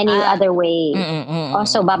 there are many other ways.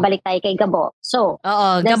 Also, babalik tayo kay Gabo. So,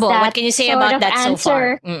 Gabo, what can you say about that so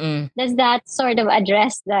far? Does that sort of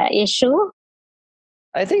address the issue?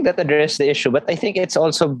 I think that addressed the issue, but I think it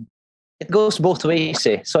goes both ways.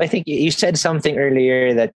 So I think you said something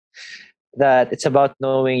earlier that it's about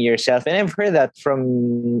knowing yourself, and I've heard that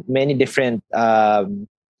from many different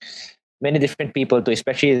people too,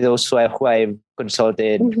 especially those who I've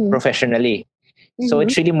consulted professionally. So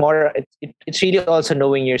it's really it's really also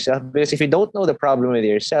knowing yourself, because if you don't know the problem with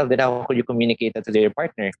yourself, then how could you communicate that to your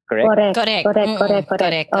partner? Correct. Correct.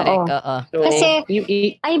 So Kasi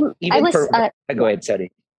go ahead.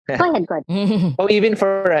 Sorry. Go ahead. Oh, even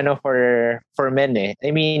for men,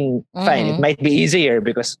 I mean, fine, it might be easier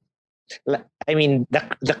because, I mean, the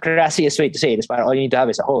crassiest way to say it is all you need to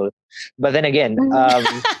have is a hole. But then again,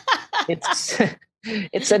 it's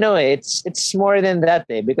more than that,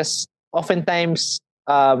 because oftentimes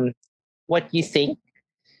what you think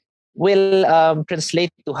will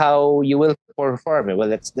translate to how you will perform. Well,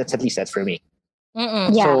 that's at least that's for me.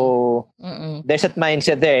 Yeah. So there's that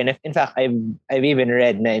mindset there, and in fact, I've even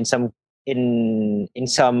read na in some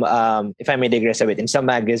if I may digress a bit, in some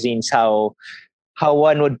magazines how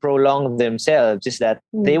one would prolong themselves is that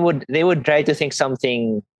they would try to think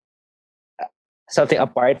something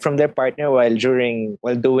apart from their partner while doing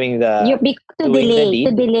the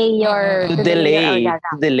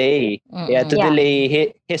delay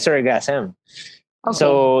his orgasm. Okay.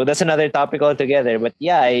 So that's another topic altogether. But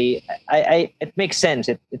yeah, I it makes sense.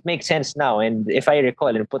 It makes sense now. And if I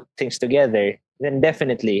recall and put things together, then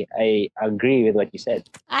definitely I agree with what you said.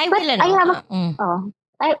 Sorry,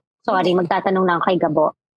 magtatanong lang kay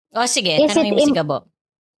Gabo. Oh, sige. Tanongin mo si Gabo.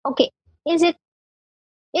 Okay. Is it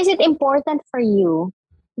important for you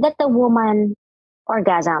that the woman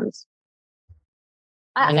orgasms?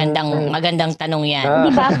 Magandang tanong yan.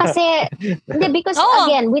 Di ba? Kasi, hindi, because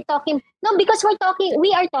again, we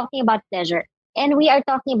are talking about pleasure. And we are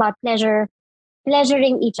talking about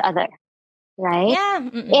pleasuring each other. Right? Yeah.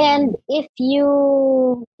 And if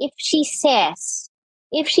she says,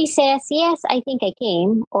 yes, I think I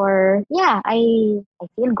came, or yeah, I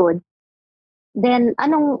feel good, then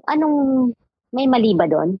anong may mali ba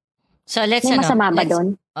doon? So let's masama ba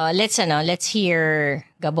doon? Let's hear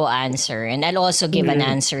Gabo answer, and I'll also give an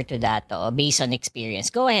answer to that based on experience.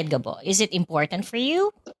 Go ahead, Gabo. Is it important for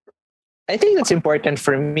you? I think that's important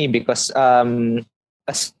for me because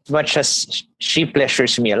as much as she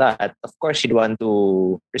pleasures me a lot, of course she'd want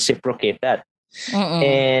to reciprocate that.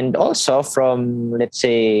 And also from, let's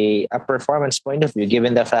say, a performance point of view,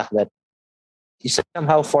 given the fact that you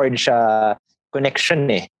somehow forge a connection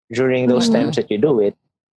during those times that you do it,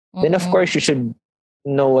 then of course you should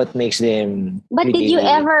know what makes them. But really,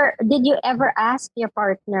 did you ever ask your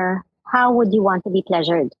partner how would you want to be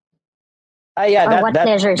pleasured? Or what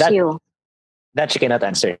pleasures you? That she cannot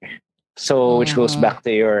answer. So which goes back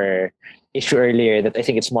to your issue earlier that I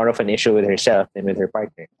think it's more of an issue with herself than with her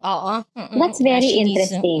partner. That's very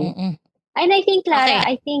interesting. And I think, Clara,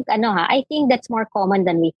 I think that's more common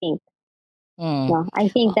than we think. No, I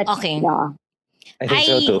think that's okay. No. I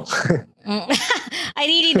think so too. I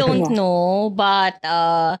really don't know, but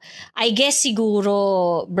I guess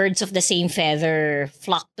siguro birds of the same feather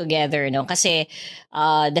flock together, no? Kasi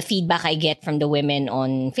the feedback I get from the women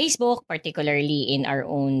on Facebook, particularly in our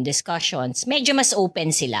own discussions, medyo mas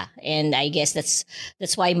open sila. And I guess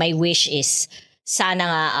that's why my wish is sana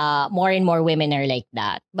nga more and more women are like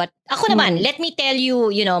that. But ako naman, let me tell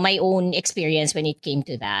you, my own experience when it came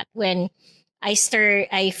to that. When I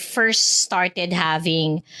first started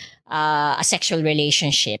having a sexual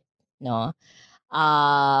relationship, no?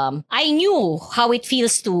 I knew how it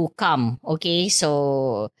feels to come, okay?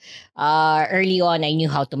 So, early on, I knew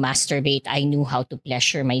how to masturbate. I knew how to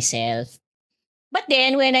pleasure myself. But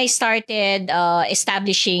then, when I started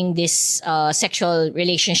establishing this sexual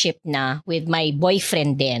relationship na with my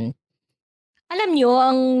boyfriend then, alam nyo,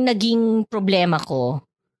 ang naging problema ko,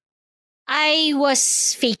 I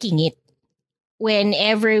was faking it.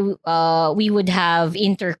 Whenever we would have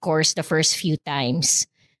intercourse the first few times,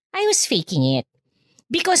 I was faking it.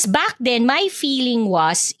 Because back then, my feeling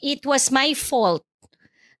was it was my fault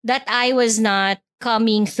that I was not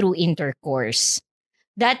coming through intercourse.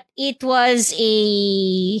 That it was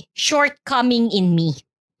a shortcoming in me.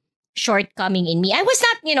 I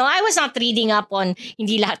was not reading up on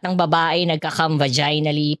hindi lahat ng babae nagka-come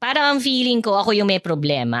vaginally. Parang ang feeling ko, ako yung may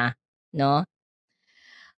problema. No?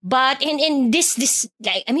 But in this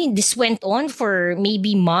went on for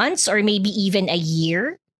maybe months or maybe even a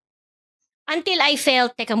year until I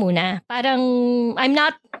felt, teka muna, parang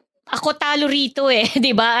ako talo rito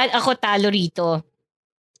diba? Ako talo rito.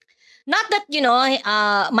 Not that,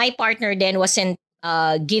 my partner then wasn't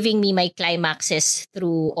giving me my climaxes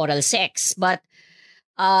through oral sex, but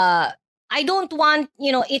I don't want,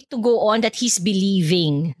 it to go on that he's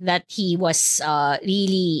believing that he was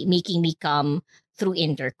really making me come through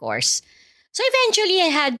intercourse. So eventually,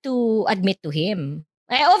 I had to admit to him.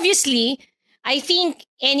 Obviously, I think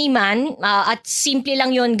any man, at simple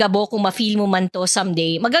lang yon Gabo, kung ma-feel mo man to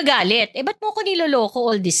someday, magagalit. Ba't mo ko niloloko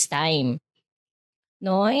all this time?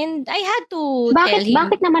 No? And I had to tell him.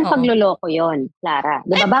 Bakit naman pagloloko yon, Clara?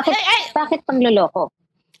 Diba? Bakit pagloloko?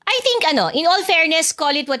 I think, in all fairness,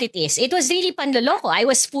 call it what it is. It was really panloloko. I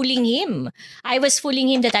was fooling him.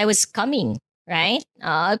 That I was coming. Right?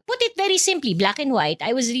 Put it very simply, black and white.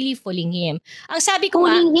 I was really fooling him. Ang sabi ko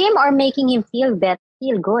fooling him or making him feel good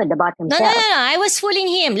about himself? No. I was fooling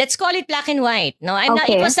him. Let's call it black and white. No, I'm not.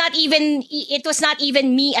 It was not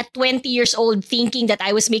even me at 20 years old thinking that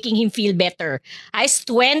I was making him feel better. I was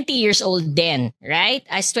 20 years old then, right?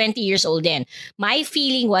 My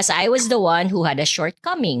feeling was I was the one who had a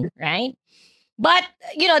shortcoming, right? But,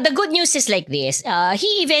 the good news is like this.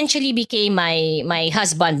 He eventually became my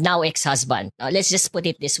husband, now ex-husband. Let's just put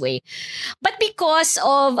it this way. But because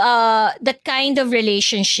of that kind of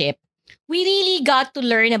relationship, we really got to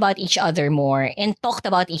learn about each other more and talked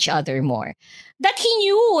about each other more. That he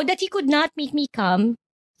knew that he could not make me come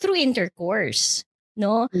through intercourse.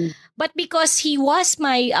 No? But because he was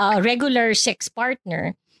my regular sex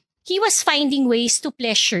partner, he was finding ways to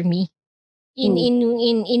pleasure me.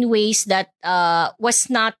 In ways that was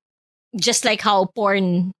not just like how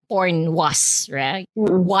porn was, right?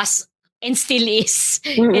 Was and still is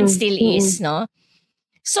no.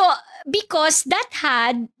 So because that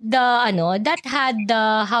had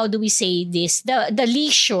the how do we say this, the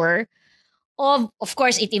leisure of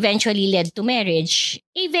course it eventually led to marriage,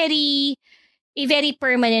 a very a very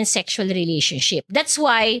permanent sexual relationship. That's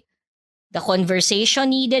why the conversation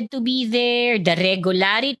needed to be there, the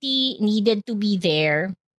regularity needed to be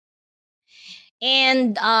there.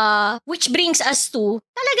 And which brings us to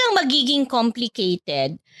talagang magiging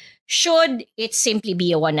complicated. Should it simply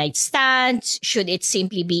be a one-night stand? Should it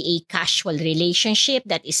simply be a casual relationship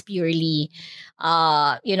that is purely,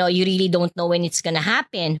 you really don't know when it's gonna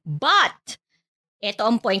happen? But ito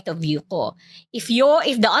ang point of view ko. If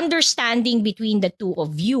the understanding between the two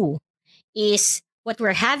of you is what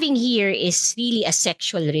we're having here is really a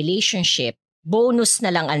sexual relationship, bonus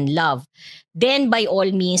na lang ang love, then by all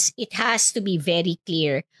means, it has to be very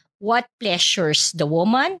clear what pleasures the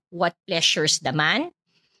woman, what pleasures the man.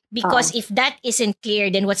 Because if that isn't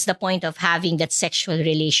clear, then what's the point of having that sexual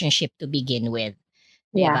relationship to begin with?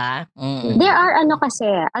 Yeah. Diba? There are kasi,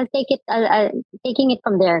 I'll taking it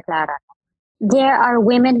from there, Clara. There are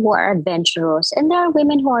women who are adventurous and there are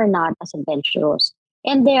women who are not as adventurous.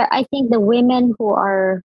 And I think the women who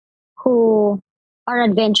are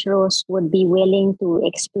adventurous would be willing to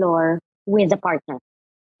explore with a partner.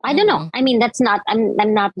 I don't know. I mean,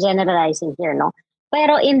 I'm not generalizing here, no?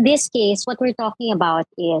 Pero in this case, what we're talking about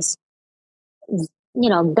is,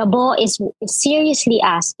 Gabo is seriously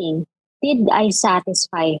asking, did I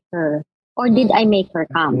satisfy her or did I make her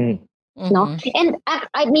come? No? And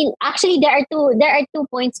I mean, actually, there are two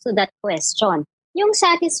points to that question. Yung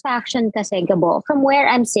satisfaction kasi, Gabo, from where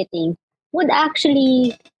I'm sitting,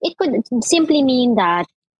 it could simply mean that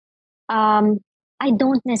I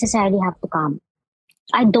don't necessarily have to come.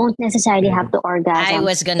 I don't necessarily have to orgasm I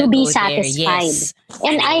was gonna to be go satisfied. There, yes.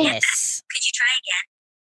 And Yes. Could you try again?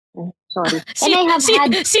 Sorry. And I have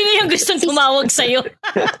had... Sino yung gustong tumawag sa'yo?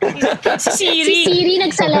 Si Siri. Si Siri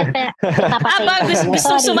nagsalita.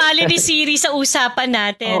 Gustong sumali ni Siri sa usapan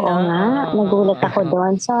natin. Oo nga. Nagulat ako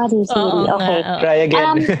doon. Sorry, Siri. Okay. Try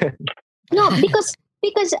again. No,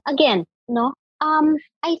 because again, no.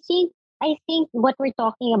 I think what we're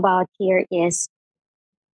talking about here is,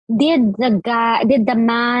 did the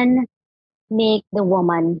man make the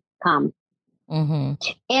woman come? Mm-hmm.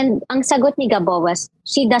 And ang sagot ni Gabo was,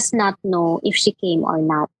 she does not know if she came or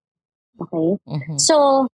not. Okay? Mm-hmm.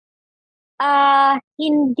 So,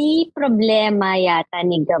 hindi problema yata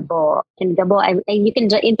ni Gabo. And Gabo, you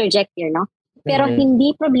can interject here, no? Pero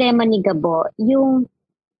hindi problema ni Gabo yung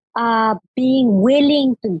being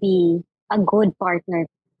willing to be a good partner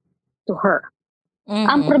to her. Mm-hmm.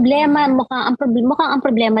 Ang problema, mukhang ang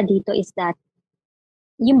problema dito is that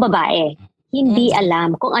yung babae, hindi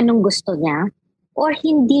alam kung anong gusto niya or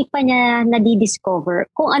hindi pa niya nadidiscover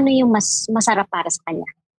kung ano yung mas masarap para sa kanya.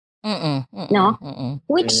 No?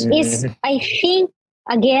 Which is, I think,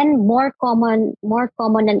 again, more common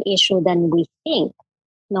an issue than we think.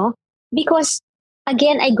 No? Because,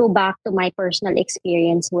 again, I go back to my personal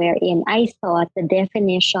experience wherein I thought the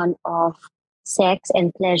definition of sex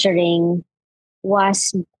and pleasuring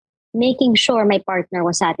was making sure my partner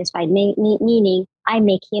was satisfied, meaning I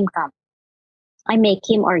make him come. I make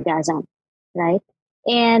him orgasm, right?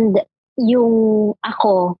 And yung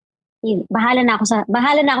ako, bahala na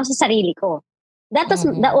ako sa sarili ko. That was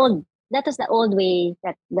the old way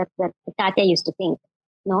that Katya used to think,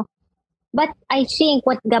 no? But I think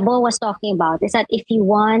what Gabo was talking about is that if you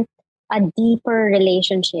want a deeper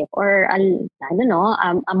relationship or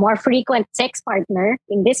a more frequent sex partner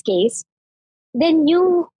in this case, then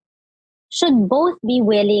you should both be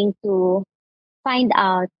willing to find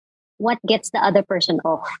out what gets the other person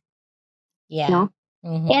off. Yeah. No?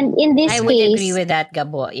 And in this case, I would agree with that,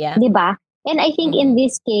 Gabo. Yeah. Diba? And I think in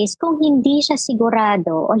this case, kung hindi siya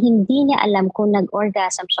sigurado o hindi niya alam kung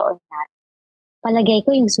nag-orgasm siya or not, palagay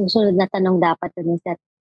ko yung susunod na tanong dapat dun is that,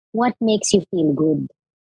 what makes you feel good?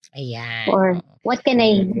 Ayan. Or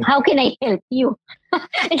how can I help you?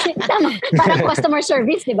 Tama, parang customer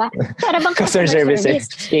service, di ba? Parang bang customer service.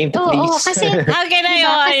 Aim to please. Oo, kasi, how can I,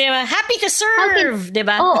 happy to serve, di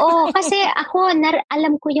ba? Oo, kasi ako,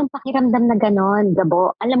 alam ko yung pakiramdam na ganon,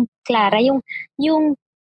 Gabo. Alam, Clara,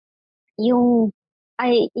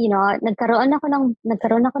 nagkaroon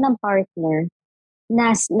ako ng partner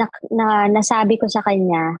na nasabi ko sa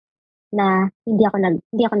kanya na hindi ako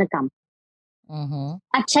nag-camp.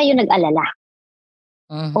 At siya yung nag-alala.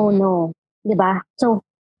 Oh no, 'di ba? So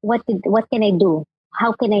what can I do?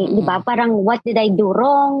 How can I, 'di ba? Parang what did I do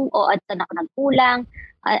wrong o at ako nagkulang?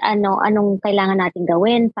 Anong kailangan natin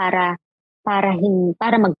gawin para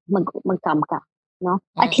mag-camp ka, no?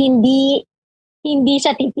 At hindi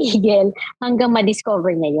siya titigil hanggang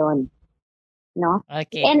ma-discover niya 'yon. No?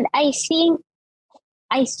 Okay. And I think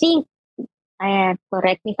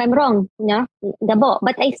correct me if I'm wrong, no, Gabo.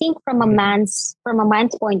 But I think from a man's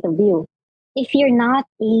point of view, if you're not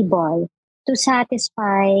able to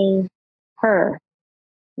satisfy her,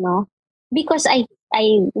 no? Because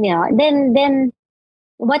then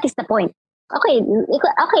what is the point? Okay,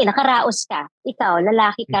 nakaraos ka. Ikaw,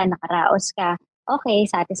 lalaki ka, nakaraos ka. Okay,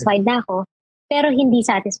 satisfied na ako. Pero hindi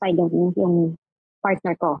satisfied yung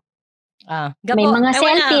partner ko. May mga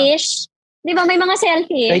selfish. Di ba may mga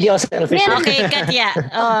selfish? Hindi ako selfish. Okay, Katya.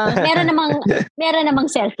 Meron namang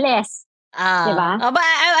selfless. Di ba? But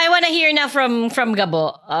I wanna hear na from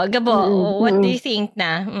Gabo. Gabo, what do you think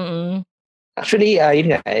na? Actually,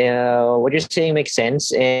 what you're saying makes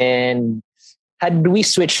sense. And had we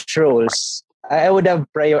switched roles, I would have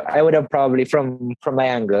probably from my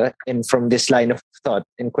angle and from this line of thought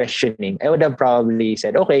and questioning, I would have probably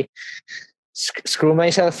said, okay, screw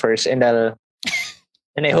myself first, and I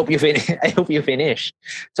hope you finish. I hope you finish.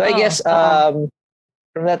 So I guess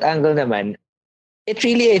from that angle, naman, it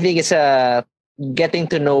really, I think, is a getting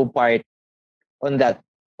to know part on that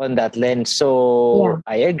lens. So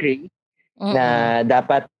I agree na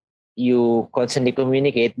dapat you constantly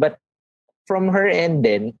communicate, but from her end,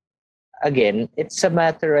 then again, it's a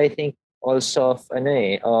matter, I think, also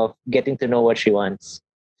of getting to know what she wants.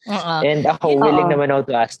 And ako willing naman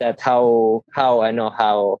ako to ask that, how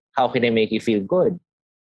can I make you feel good?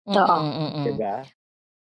 Diba?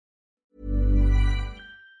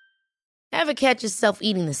 Ever catch yourself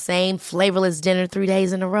eating the same flavorless dinner 3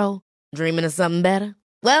 days in a row? Dreaming of something better?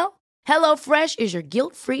 Well, HelloFresh is your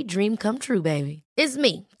guilt-free dream come true, baby. It's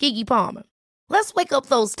me, Keke Palmer. Let's wake up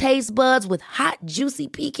those taste buds with hot, juicy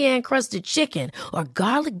pecan-crusted chicken or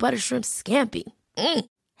garlic butter shrimp scampi.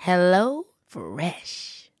 Hello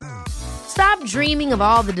Fresh. Stop dreaming of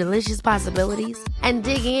all the delicious possibilities and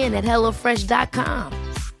dig in at HelloFresh.com.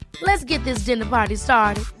 Let's get this dinner party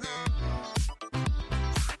started.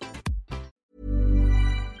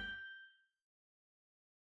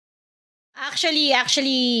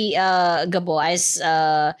 Actually, Gabo, I was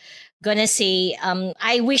gonna say,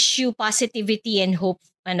 I wish you positivity and hope,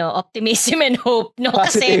 optimism and hope, no?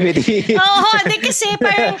 Positivity. Kasi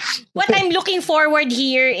parang what I'm looking forward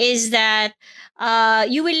here is that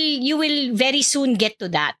you will very soon get to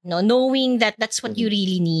that, no? Knowing that that's what you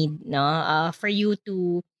really need, no? For you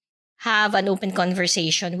to have an open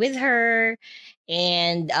conversation with her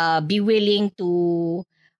and be willing to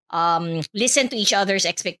listen to each other's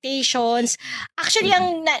expectations. Actually,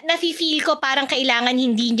 ang nafe-feel ko parang kailangan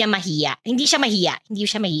hindi siya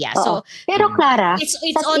mahiya. So, pero Clara, it's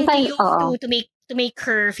on to you to make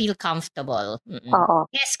her feel comfortable.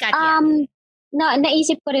 Yes, Katya.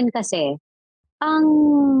 Naisip ko rin kasi,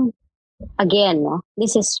 again, no,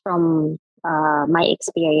 this is from my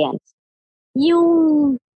experience.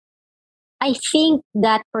 I think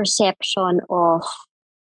that perception of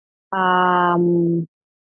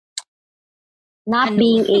not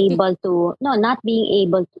being able to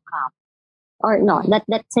come, or no, that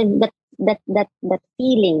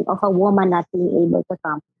feeling of a woman not being able to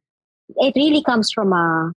come, it really comes from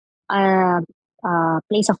a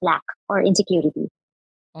place of lack or insecurity,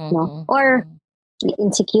 no, or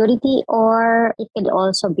insecurity, or it could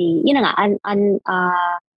also be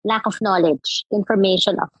lack of knowledge,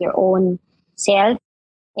 information of your own self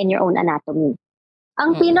and your own anatomy.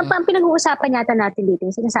 Ang pinag-uusapan yata natin dito,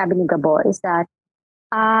 yung sinasabi ni Gabo, is that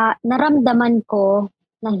naramdaman ko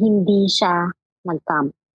na hindi siya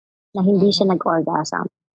nag-come, na hindi siya nag-orgasm.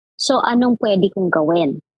 So, anong pwede kong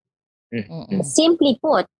gawin? Simply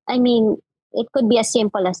put, I mean, it could be as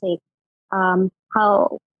simple as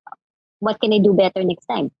what can I do better next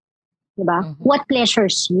time? Diba? What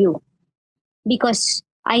pleasures you? Because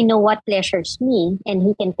I know what pleasures me, and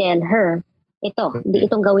he can tell her,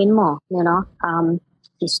 itong gawin mo,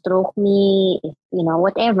 stroke me,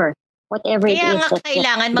 whatever Kaya it is nga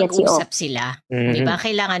kailangan mag-usap sila. Diba?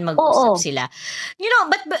 Kailangan mag-usap sila.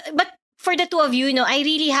 But for the two of you, I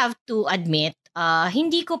really have to admit,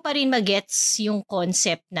 hindi ko pa rin magets yung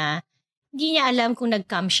concept na hindi niya alam kung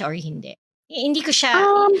nag-come siya or hindi. Hindi ko siya,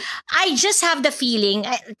 I just have the feeling,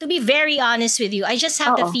 to be very honest with you, I just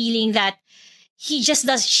have the feeling that she just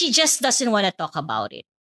doesn't want to talk about it.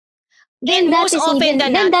 Then that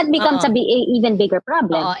becomes a even bigger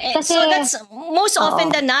problem. So that's most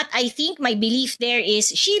often than not, I think my belief there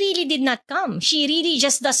is she really did not come. She really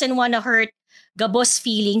just doesn't want to hurt Gabo's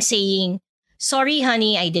feeling, saying, sorry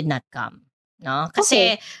honey, I did not come. No?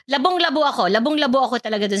 Kasi labong-labo ako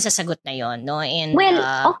talaga dun sa sagot na yon, no? And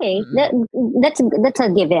that's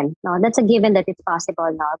a given. No, that's a given that it's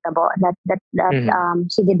possible, no, Gabo, that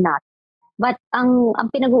she did not. But ang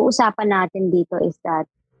pinag-uusapan natin dito is that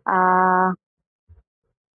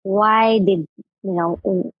why did,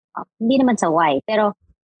 hindi naman sa why, pero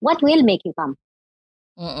what will make you come?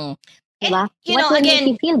 Diba? What will make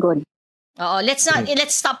you feel good? let's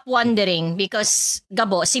stop wondering because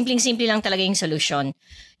Gabo, simpleng-simple lang talaga yung solution.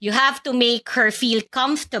 You have to make her feel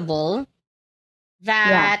comfortable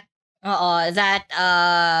that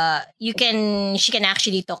she can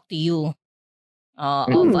actually talk to you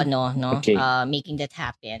making that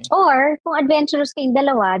happen. Or kung adventurous kayong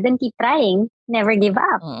dalawa, then keep trying. Never give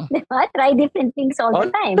up. Diba? Try different things all the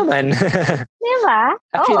time. Naman. Diba?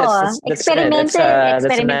 Actually, that's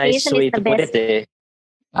a nice way is the to put best. it.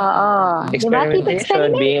 Diba? Keep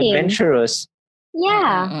experimenting. Being adventurous.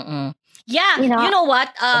 Yeah. Yeah, you know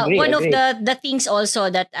what? One of agree. the things also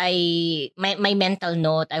that my mental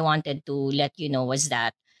note I wanted to let you know was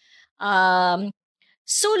that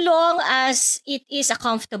so long as it is a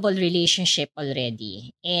comfortable relationship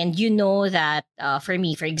already, and you know that for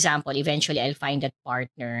me, for example, eventually I'll find that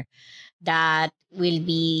partner that will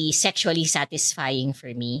be sexually satisfying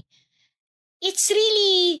for me. It's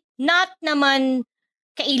really not naman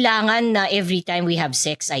kailangan na every time we have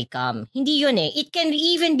sex, I come. Hindi yun eh. It can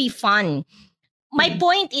even be fun. My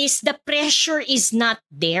point is, the pressure is not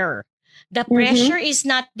there. The pressure is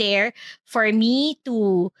not there for me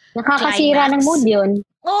to Nakakasira ng mood yun.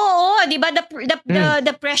 Oo, di ba?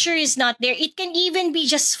 The pressure is not there. It can even be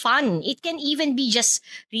just fun. It can even be just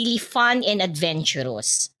really fun and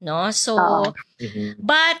adventurous. No? So,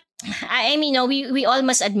 but, I mean, we all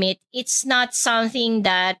must admit, it's not something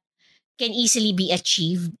that can easily be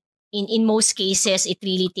achieved. In most cases, it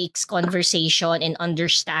really takes conversation and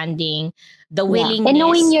understanding, the willingness and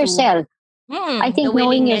knowing yourself. I think the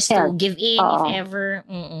knowing yourself to give in if ever.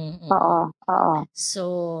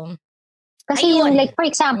 So, kasi yung like for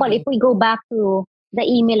example, if we go back to the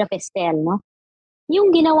email of Estelle, no?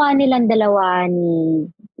 Yung ginawa nilang dalawa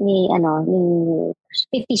ni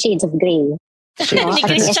 50 Shades of Grey. No? Ni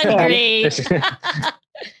Christian Grey.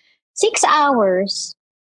 6 hours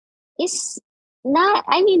is not,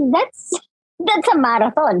 I mean, that's a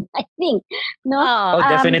marathon, I think. No?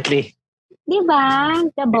 Definitely. Diba?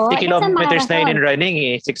 50 kilometers na yun in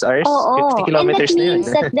running 6 hours. 50 kilometers and that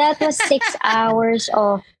means that was 6 hours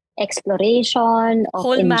of exploration, of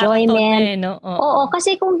whole enjoyment. Oo,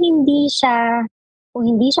 kasi kung hindi siya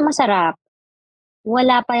masarap,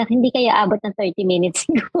 hindi kaya abot ng 30 minutes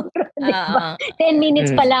siguro. Diba? 10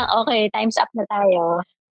 minutes pa lang, okay, time's up na tayo.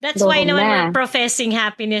 That's why naman we're professing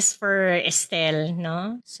happiness for Estelle,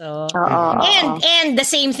 no? So, and the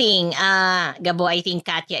same thing, Gabo, I think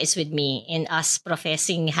Katya is with me in us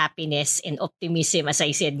professing happiness and optimism, as I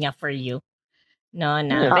said nga for you. No.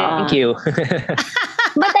 Thank you.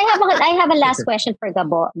 But I have a last question for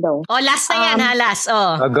Gabo, though. Last na yan, last.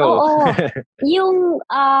 Go. Yung,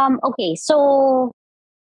 okay, so,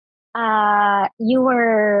 you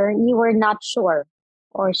were not sure,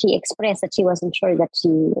 or she expressed that she wasn't sure that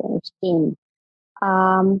she came.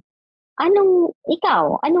 Anong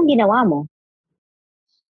ginawa mo?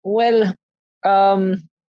 Well,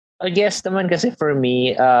 I guess naman kasi for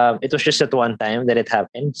me, it was just at one time that it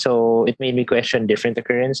happened. So it made me question different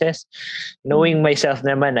occurrences. Knowing myself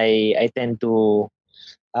naman, I tend to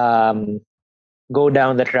go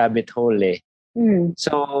down that rabbit hole.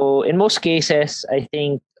 So in most cases, I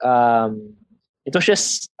think it was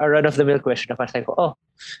just a run-of-the-mill question. Like,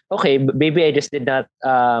 okay, maybe I just did not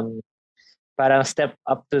parang step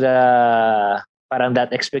up to the parang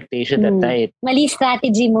that expectation that night. Mali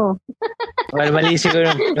strategy mo. Well, mali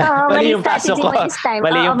siguro. Mali yung pasok ko.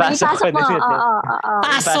 Mali yung pasok ko.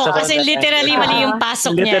 Pasok. Kasi literally mali yung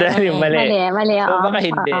pasok niya. Literally mali. Mali. So baka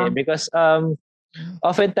hindi. Because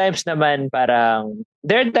oftentimes naman parang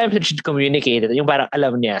there are times that she communicated. Yung parang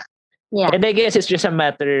alam niya. Yeah. And I guess it's just a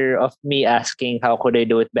matter of me asking how could I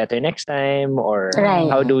do it better next time, or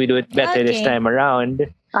how do we do it better this time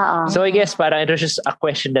around. So I guess parang it was just a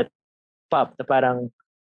question that popped. Parang,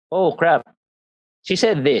 oh crap, she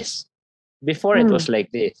said this. Before it was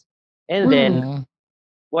like this. And then,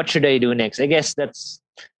 what should I do next? I guess that's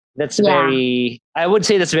very, I would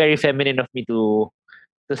say that's very feminine of me to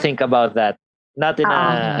think about that. Not in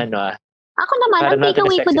Ako naman, ang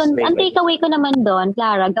takeaway ko naman doon,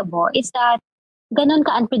 Clara, Gabo, is that ganun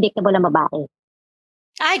ka unpredictable ang babae.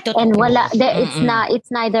 Ay, totoo. And it's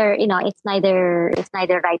neither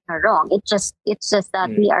right nor wrong. It's just that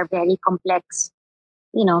we are very complex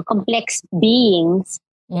beings.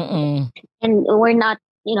 And we're not,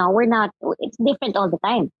 it's different all the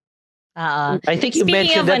time. I think you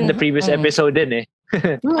mentioned that in the previous episode din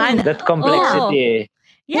that complexity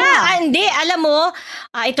hindi. Alam mo,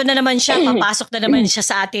 ito na naman siya, papasok na naman siya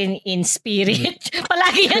sa atin in spirit.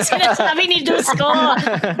 lagi yung sinasabi ni Dusko.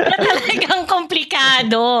 Na talagang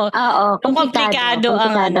komplikado. Oo, komplikado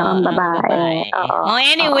ang babae. Oo.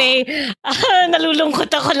 Anyway, nalulungkot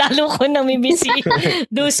ako lalo ko namimiss si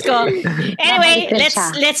Dusko. Anyway,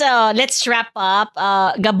 let's wrap up.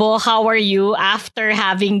 Gabo, how are you after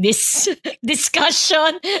having this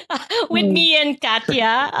discussion with me and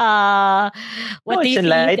Katya? What do you think?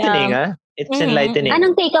 Enlightening, It's enlightening.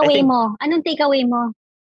 Anong takeaway mo?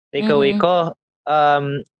 Takeaway ko,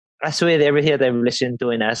 as with everything that I've listened to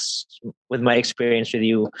and as with my experience with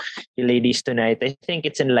you ladies tonight, I think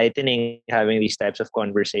it's enlightening having these types of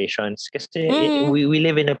conversations. Kasi we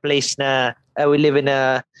live in a place na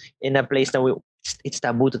it's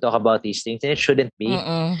taboo to talk about these things, and it shouldn't be.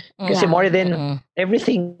 Kasi more than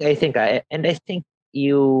everything, I think, and I think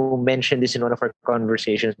you mentioned this in one of our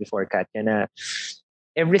conversations before, Katya, na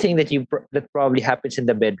everything that probably happens in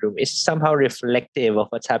the bedroom is somehow reflective of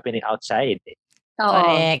what's happening outside.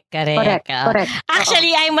 Correct.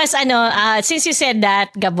 Actually, I must, since you said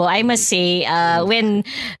that, Gabo, I must say, when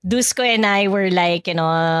Dusko and I were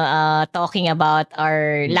talking about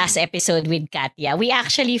our last episode with Katya, we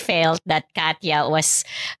actually felt that Katya was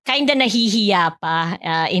kinda nahihiya pa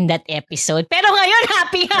in that episode. Pero ngayon,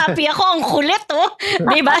 happy ako. Ang kulit,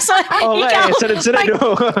 Diba? So, ikaw,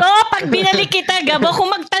 pag binalik kita, Gabo,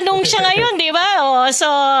 kung magtanong siya ngayon, diba? So,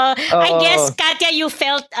 I guess, Katya, you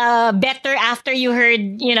felt better after you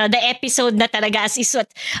heard, the episode na talaga as is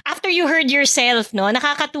what, after you heard yourself, no?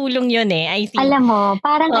 Nakakatulong yun I think. Alam mo,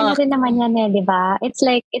 parang ano rin naman yan di ba? It's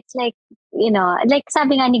like, like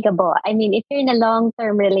sabi nga ni Gabo, I mean, if you're in a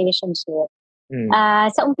long-term relationship,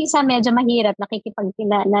 sa umpisa medyo mahirap,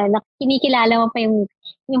 kinikilala mo pa yung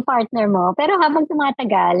partner mo. Pero habang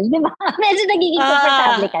tumatagal, di ba? Medyo nagiging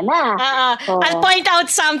komportable ka na. I'll point out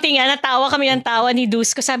something. Natawa kami ng tawa ni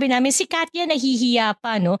Dusko. Sabi namin, si Katya nahihiya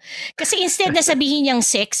pa, no? Kasi instead na sabihin niyang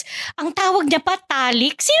sex, ang tawag niya pa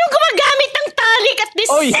talik. Sino gumagamit ng talik at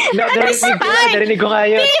this time? Narinig ko nga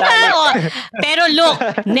yun. Diba? Pero look,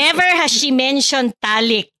 never has she mentioned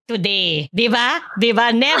talik today. Diba?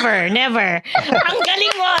 Never. Ang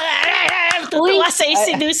galing mo. Tutuwa sa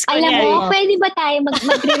si Dusko alam niya. Mo, pwede ba tayo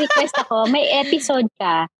magre-request ako? May episode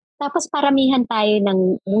ka, tapos paramihan tayo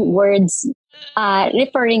ng words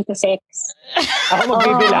referring to sex. Ako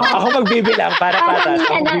magbibilang para patas.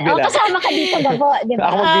 Kasama ka dito, Gabo, di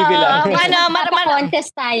ba? Ako magbibilang.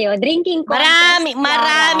 Contest tayo. Drinking contest.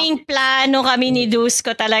 Maraming plano kami ni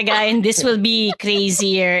Dusko talaga, and this will be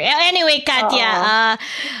crazier. Anyway, Katya,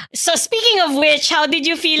 so speaking of which, how did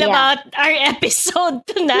you feel about our episode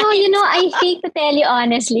tonight? No, I think, to tell you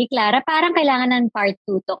honestly, Clara, parang kailangan ng part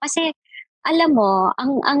 2 to. Kasi, alam mo,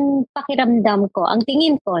 ang pakiramdam ko, ang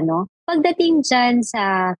tingin ko, no, pagdating dyan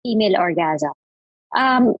sa female orgasm,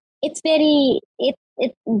 it's very,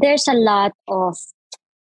 there's a lot of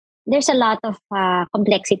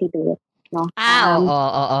complexity to it, no?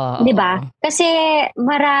 Di ba? Kasi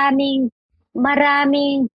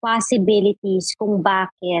maraming possibilities kung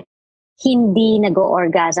bakit hindi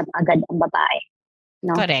nag-orgasm agad ang babae.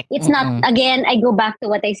 No? Correct. It's not, again, I go back to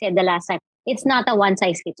what I said the last time. It's not a one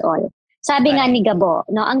size fits all. Sabi nga ni Gabo,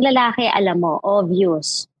 no, ang lalaki, alam mo,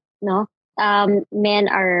 obvious, no? Men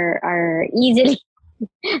are easily,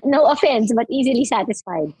 no offense, but easily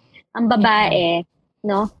satisfied. Ang babae,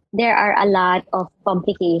 no, there are a lot of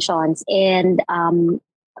complications and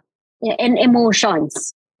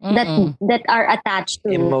emotions that are attached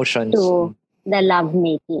to the love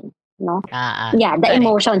making, no? The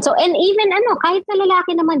emotion. So, and even kahit sa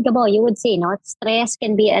lalaki naman, Gabo, you would say, no, stress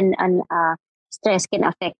can be stress can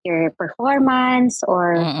affect your performance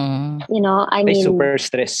or, I mean... Super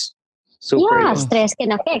stress. Stress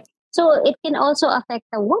can affect. So, it can also affect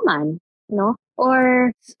a woman, no?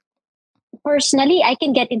 Or, personally, I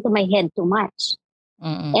can get into my head too much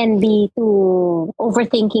and be too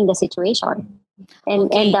overthinking the situation and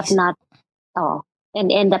end up not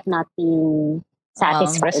being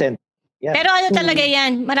satisfied. Present. Yeah. Pero talaga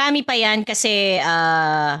yan, marami pa yan kasi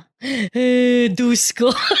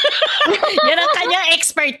Dusko. Yan ang kanyang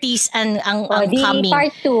expertise ang coming.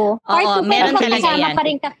 Part 2. Part 2, meron talaga yan. Pa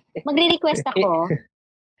rin magre-request ako,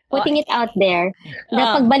 putting it out there,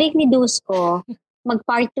 na pagbalik ni Dusko,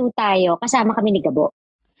 mag-part 2 tayo, kasama kami ni Gabo.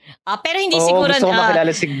 Pero hindi siguro... gusto ko makilala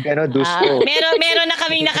si Dusko. Meron na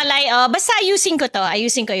kaming nakalay. Basta ayusin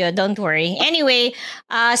ko yun. Don't worry. Anyway,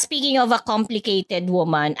 speaking of a complicated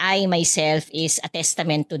woman, I myself is a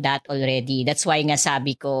testament to that already. That's why nga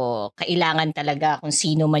sabi ko, kailangan talaga kung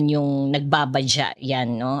sino man yung nagbabadya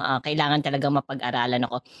yan, no? Kailangan talaga mapag-aralan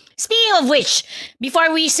ako. Speaking of which, before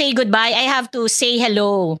we say goodbye, I have to say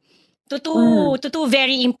hello to two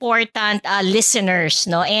very important listeners,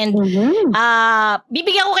 no? And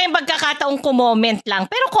bibigyan ko kayong pagkakataong comment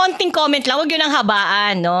lang. Pero konting comment lang, huwag yun ang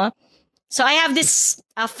habaan, no? So I have this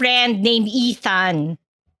friend named Ethan.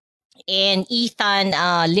 And Ethan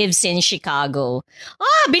lives in Chicago.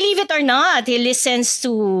 Believe it or not, he listens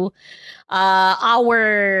to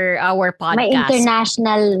our podcast. May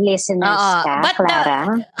international listeners ka,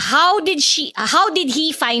 Clara. How did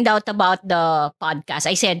he find out about the podcast?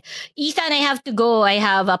 I said, Ethan, I have to go. I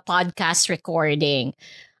have a podcast recording.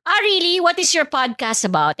 Really? What is your podcast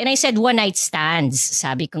about? And I said, One Night Stands.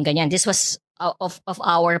 Sabi kong ganyan. This was of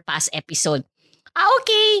our past episode.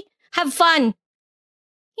 Okay. Have fun.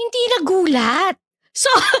 Hindi nagulat. So,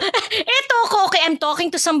 eto ko, okay, I'm talking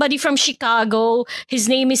to somebody from Chicago. His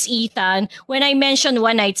name is Ethan. When I mentioned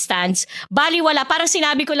One Night Stands, baliwala. Parang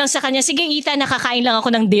sinabi ko lang sa kanya, sige Ethan, nakakain lang ako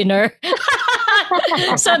ng dinner.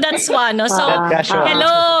 So, that's one. No? So,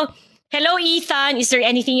 hello Ethan. Is there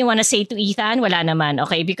anything you want to say to Ethan? Wala naman.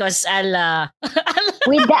 Okay, because I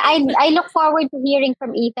look forward to hearing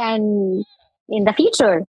from Ethan in the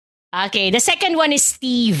future. Okay, the second one is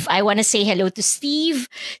Steve. I want to say hello to Steve.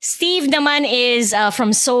 Steve naman is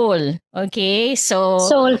from Seoul. Okay, so...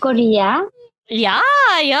 Seoul, Korea? Yeah.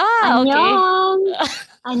 Annyeong. Okay.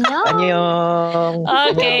 Annyeong.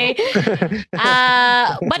 Okay.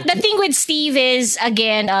 But the thing with Steve is,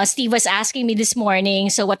 again, Steve was asking me this morning,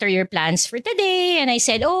 so what are your plans for today? And I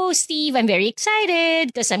said, Steve, I'm very excited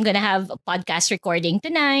because I'm going to have a podcast recording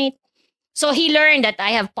tonight. So he learned that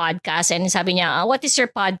I have podcasts and sabi niya, what is your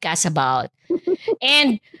podcast about?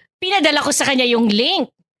 And pinadala ko sa kanya yung link.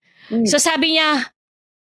 So sabi niya,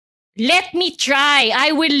 let me try.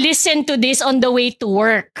 I will listen to this on the way to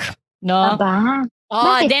work. No? Aba.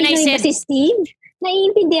 Bakit? Then I said, si Steve?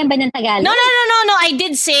 Naiintindihan ba ng Tagalog? No. I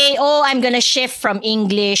did say, I'm gonna shift from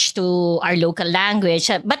English to our local language.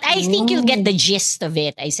 But I think you'll get the gist of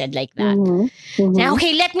it. I said like that. Now,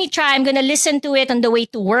 okay, let me try. I'm gonna listen to it on the way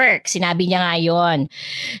to work. Sinabi niya nga yun.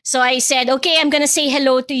 So I said, okay, I'm gonna say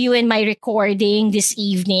hello to you in my recording this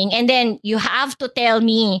evening. And then you have to tell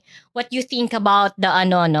me what you think about the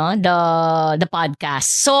the podcast.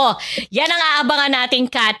 So, yan ang aabangan natin,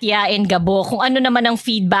 Katya and Gabo, kung ano naman ang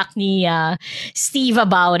feedback ni Steve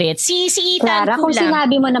about it. Si Ethan, Clara, kung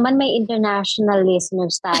sinabi mo naman may international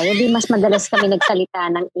listeners tayo, di mas madalas kami nagsalita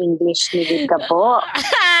ng English ni Gabo.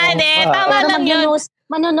 Hindi, tama lang yun.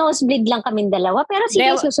 Mano-nosebleed lang kaming dalawa. Pero sige,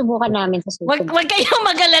 susubukan namin sa susunod. Wag kayong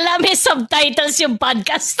mag-alala, may subtitles yung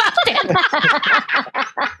podcast natin.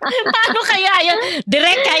 Paano kaya yun?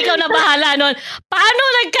 Direct ka, ikaw na bahala nun. Paano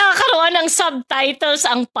nagkakaroon ng subtitles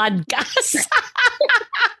ang podcast?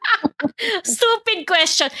 Stupid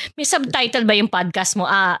question. May subtitle ba yung podcast mo?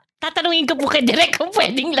 Tatanungin ko po kay Direk kung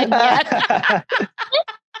pwedeng lagyan.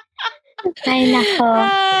 Ay, nako.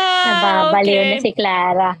 Nababaliw na si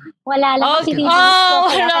Clara. Wala lang kasi si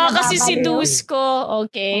Dusko. Wala kasi si Dusko.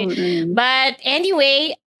 Okay. But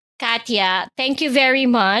anyway, Katya, thank you very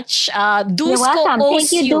much. Dusko, you're welcome.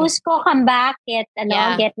 Thank you, Dusko. Come back.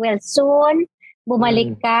 Get well soon.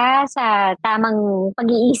 Bumalik ka sa tamang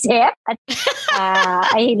pag-iisip. At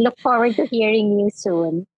I look forward to hearing you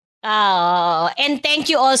soon. And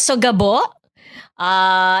thank you also, Gabo.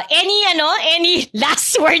 Any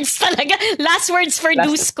last words talaga? Last words for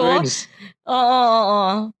Dusko?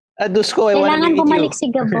 Oo. Dusko, I want to meet you. Kailangan bumalik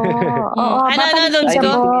si Gabo.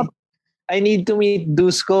 Dusko? I need to meet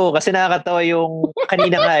Dusko kasi nakakatawa yung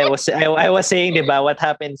kanina nga I was saying, diba, what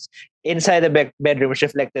happens inside the bedroom is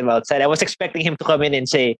reflected outside. I was expecting him to come in and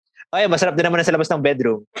say, masarap din naman na sa labas ng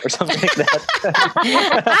bedroom or something like that.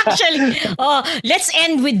 Actually, let's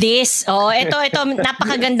end with this. Ito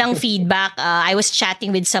napakagandang feedback. I was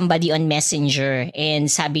chatting with somebody on Messenger and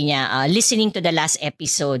sabi niya, listening to the last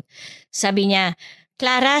episode, sabi niya,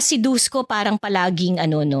 Clara, si Dusko parang palaging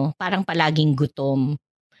parang palaging gutom.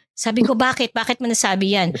 Sabi ko, bakit? Bakit mo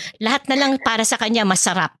nasabi yan? Lahat na lang para sa kanya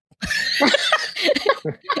masarap.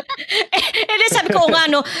 then sabi ko,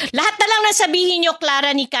 lahat na lang nasabihin nyo,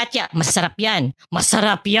 Clara ni Katya, masarap yan.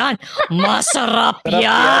 Masarap yan. Masarap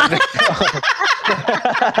yan.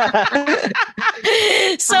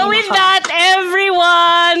 So with that,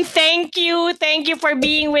 everyone, thank you. Thank you for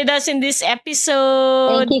being with us in this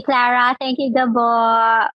episode. Thank you, Clara. Thank you,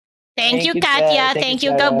 Gabo. Thank you, Katya. Thank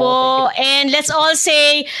you, Gabo. And let's all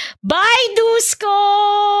say, bye, Dusko!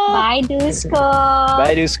 Bye, Dusko!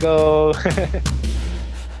 Bye, Dusko!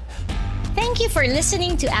 Thank you for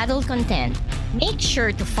listening to Adult Content. Make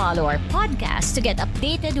sure to follow our podcast to get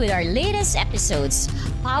updated with our latest episodes,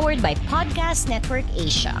 powered by Podcast Network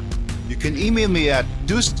Asia. You can email me at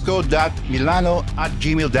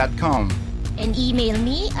dusko.milano@gmail.com. and email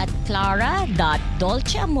me at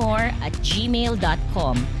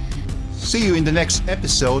clara.dolceamor@gmail.com. See you in the next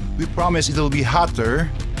episode. We promise it'll be hotter.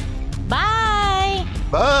 Bye!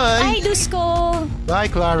 Bye! Bye, Dusko! Bye,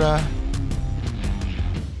 Clara.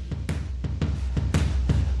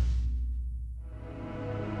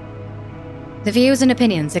 The views and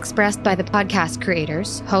opinions expressed by the podcast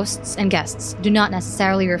creators, hosts, and guests do not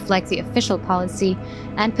necessarily reflect the official policy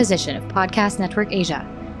and position of Podcast Network Asia,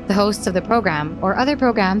 the hosts of the program, or other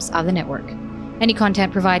programs of the network. Any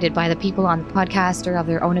content provided by the people on the podcast are of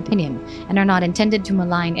their own opinion and are not intended to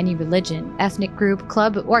malign any religion, ethnic group,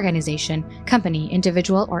 club, organization, company,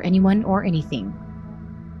 individual, or anyone or anything.